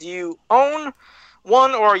 Nathan, do you own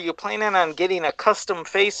one, or are you planning on getting a custom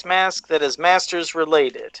face mask that is Masters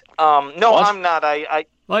related? No, what? I'm not. The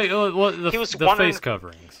face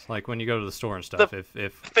coverings, like when you go to the store and stuff. If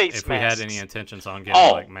we had any intentions on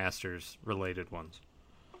getting like Masters related ones.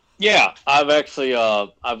 Yeah, I've actually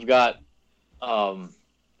I got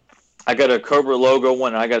a Cobra logo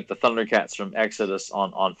one. And I got the Thundercats from Exodus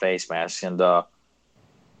on face mask, and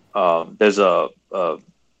there's a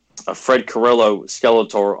Fred Carrillo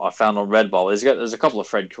Skeletor I found on Redbubble. There's a couple of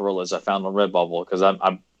Fred Carrillos I found on Redbubble because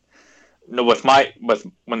I'm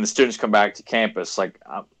when the students come back to campus, like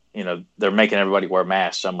they're making everybody wear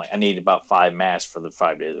masks. So I'm like, I need about 5 masks for the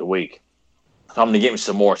 5 days a week. So I'm gonna get me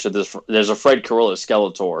some more. So there's a Fred Carrillo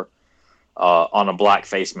Skeletor on a black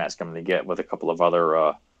face mask I'm gonna get with a couple of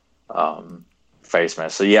other face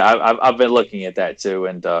masks. So yeah, I've been looking at that too,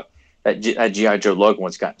 and that G.I. Joe logo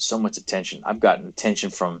one's gotten so much attention. I've gotten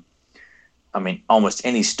attention from, almost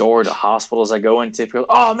any store to hospitals I go into. People,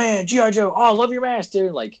 oh man, G.I. Joe, oh I love your mask,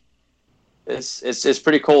 dude. Like, it's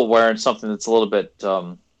pretty cool wearing something that's a little bit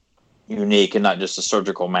unique and not just a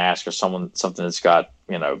surgical mask or something that's got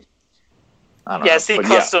I don't know. Yeah, I see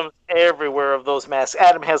customs everywhere of those masks.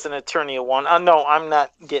 Adam has an Eternia one. No, I'm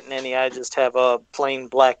not getting any. I just have a plain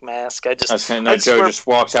black mask. Joe just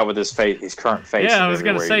walks out with his current face. Yeah, I was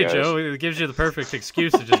gonna say, Joe, it gives you the perfect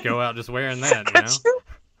excuse to just go out just wearing that.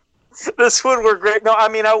 This would work great. No,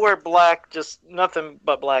 I wear black, just nothing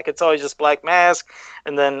but black. It's always just black mask,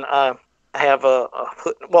 and then I have a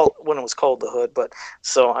hood. Well, when it was called the hood, but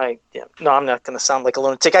so I'm not going to sound like a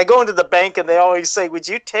lunatic. I go into the bank and they always say, "Would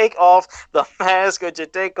you take off the mask? Would you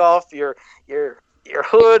take off your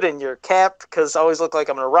hood and your cap?" Because I always look like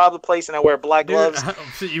I'm going to rob the place, and I wear black gloves.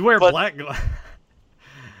 So you wear black gloves.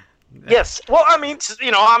 Yes. Well, I mean,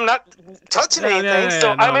 I'm not touching anything,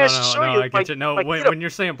 so I mean, I should show you. I get you. No, when you're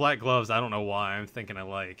saying black gloves, I don't know why I'm thinking of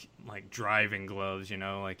like driving gloves.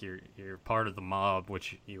 Like you're part of the mob,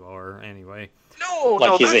 which you are anyway.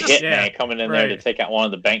 No, he's a hitman coming in there to take out one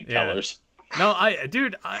of the bank tellers. No,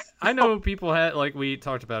 I know people had, like we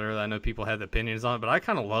talked about earlier, I know people had opinions on it, but I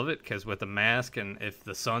kind of love it because with the mask and if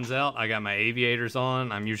the sun's out, I got my aviators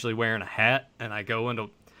on. I'm usually wearing a hat, and I go into.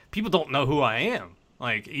 People don't know who I am.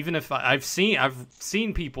 Like, even if I've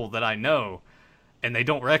seen people that I know, and they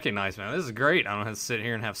don't recognize me. This is great. I don't have to sit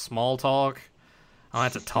here and have small talk. I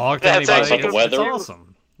don't have to talk to anybody. It's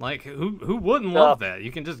awesome. Like, who wouldn't love that?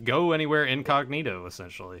 You can just go anywhere incognito,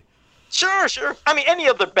 essentially. Sure. I mean, any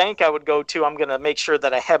other bank I would go to, I'm going to make sure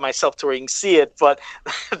that I have myself to where you can see it, but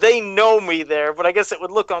they know me there, but I guess it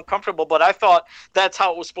would look uncomfortable, but I thought that's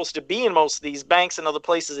how it was supposed to be in most of these banks and other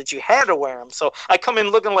places that you had to wear them. So I come in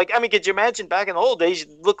looking like, I mean, could you imagine back in the old days,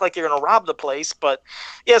 you look like you're going to rob the place, but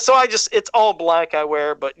yeah, so it's all black I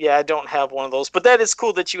wear, but yeah, I don't have one of those, but that is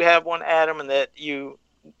cool that you have one, Adam, and that you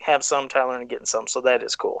have some, Tyler, and getting some, so that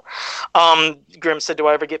is cool. Grim said, "Do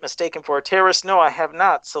I ever get mistaken for a terrorist?" No, I have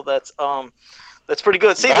not. So that's pretty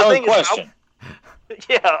good. See, the thing question.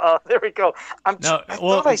 There we go.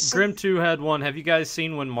 Grim 2 had one. Have you guys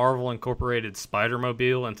seen when Marvel incorporated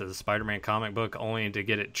Spider-Mobile into the Spider-Man comic book, only to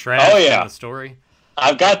get it trashed in the story?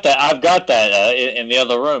 I've got that in the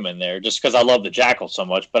other room in there, just because I love the Jackal so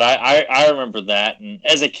much. But I remember that, and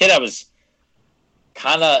as a kid, I was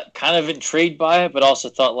kind of intrigued by it, but also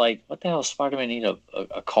thought, like, what the hell does Spider-Man need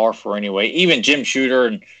a car for anyway? Even Jim Shooter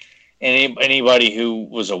and anybody who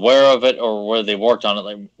was aware of it or where they worked on it,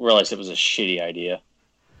 like, realized it was a shitty idea.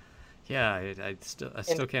 Yeah, I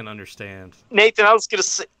still can't understand. Nathan, I was gonna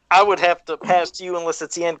say I would have to pass to you unless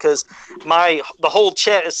it's the end, because the whole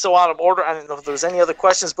chat is so out of order. I don't know if there's any other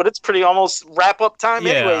questions, but it's pretty almost wrap up time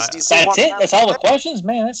anyways. That's it? That's all the questions?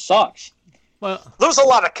 Man, that sucks. Well, there's a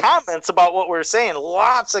lot of comments about what we were saying,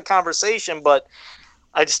 lots of conversation, but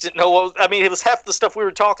I just didn't know it was half the stuff we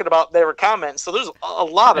were talking about, they were comments, so there's a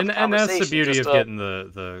lot of conversation. And that's the beauty of getting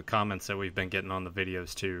the comments that we've been getting on the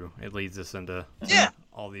videos, too. It leads us into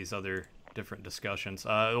all these other different discussions.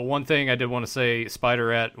 One thing I did want to say,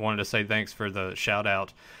 Spider-Rat wanted to say thanks for the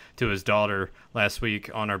shout-out to his daughter last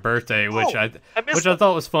week on her birthday, which I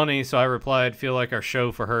thought was funny, so I replied, "Feel like our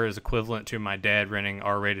show for her is equivalent to my dad renting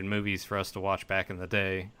R-rated movies for us to watch back in the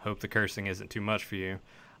day. Hope the cursing isn't too much for you."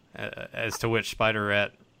 As to which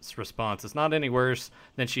Spider-Rat's response is not any worse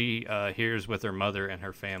than she hears with her mother and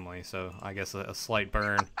her family, so I guess a slight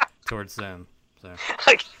burn towards them. So.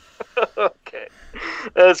 Okay,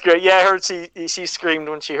 that's great. Yeah, I heard she screamed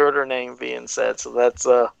when she heard her name being said, so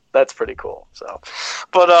that's pretty cool. So,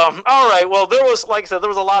 but all right. Well, there was, like I said, there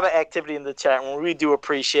was a lot of activity in the chat room. We do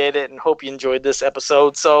appreciate it, and hope you enjoyed this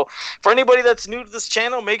episode. So, for anybody that's new to this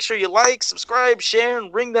channel, make sure you like, subscribe, share,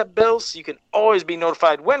 and ring that bell so you can always be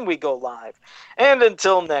notified when we go live. And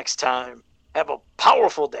until next time, have a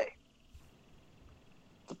powerful day.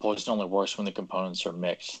 The poison only works when the components are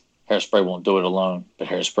mixed. Hairspray won't do it alone, but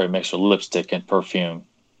hairspray mixed with lipstick and perfume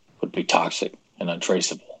would be toxic and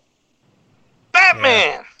untraceable.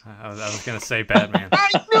 Batman! Yeah, I was going to say Batman. I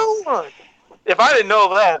knew one! If I didn't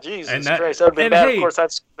know that, Jesus Christ, that would have been bad. Hey, of course,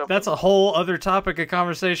 that's a whole other topic of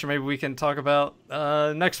conversation maybe we can talk about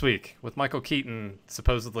next week with Michael Keaton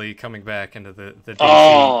supposedly coming back into the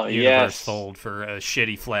DC universe fold for a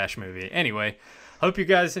shitty Flash movie. Anyway, hope you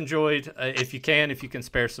guys enjoyed. If you can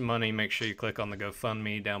spare some money, make sure you click on the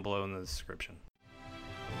GoFundMe down below in the description.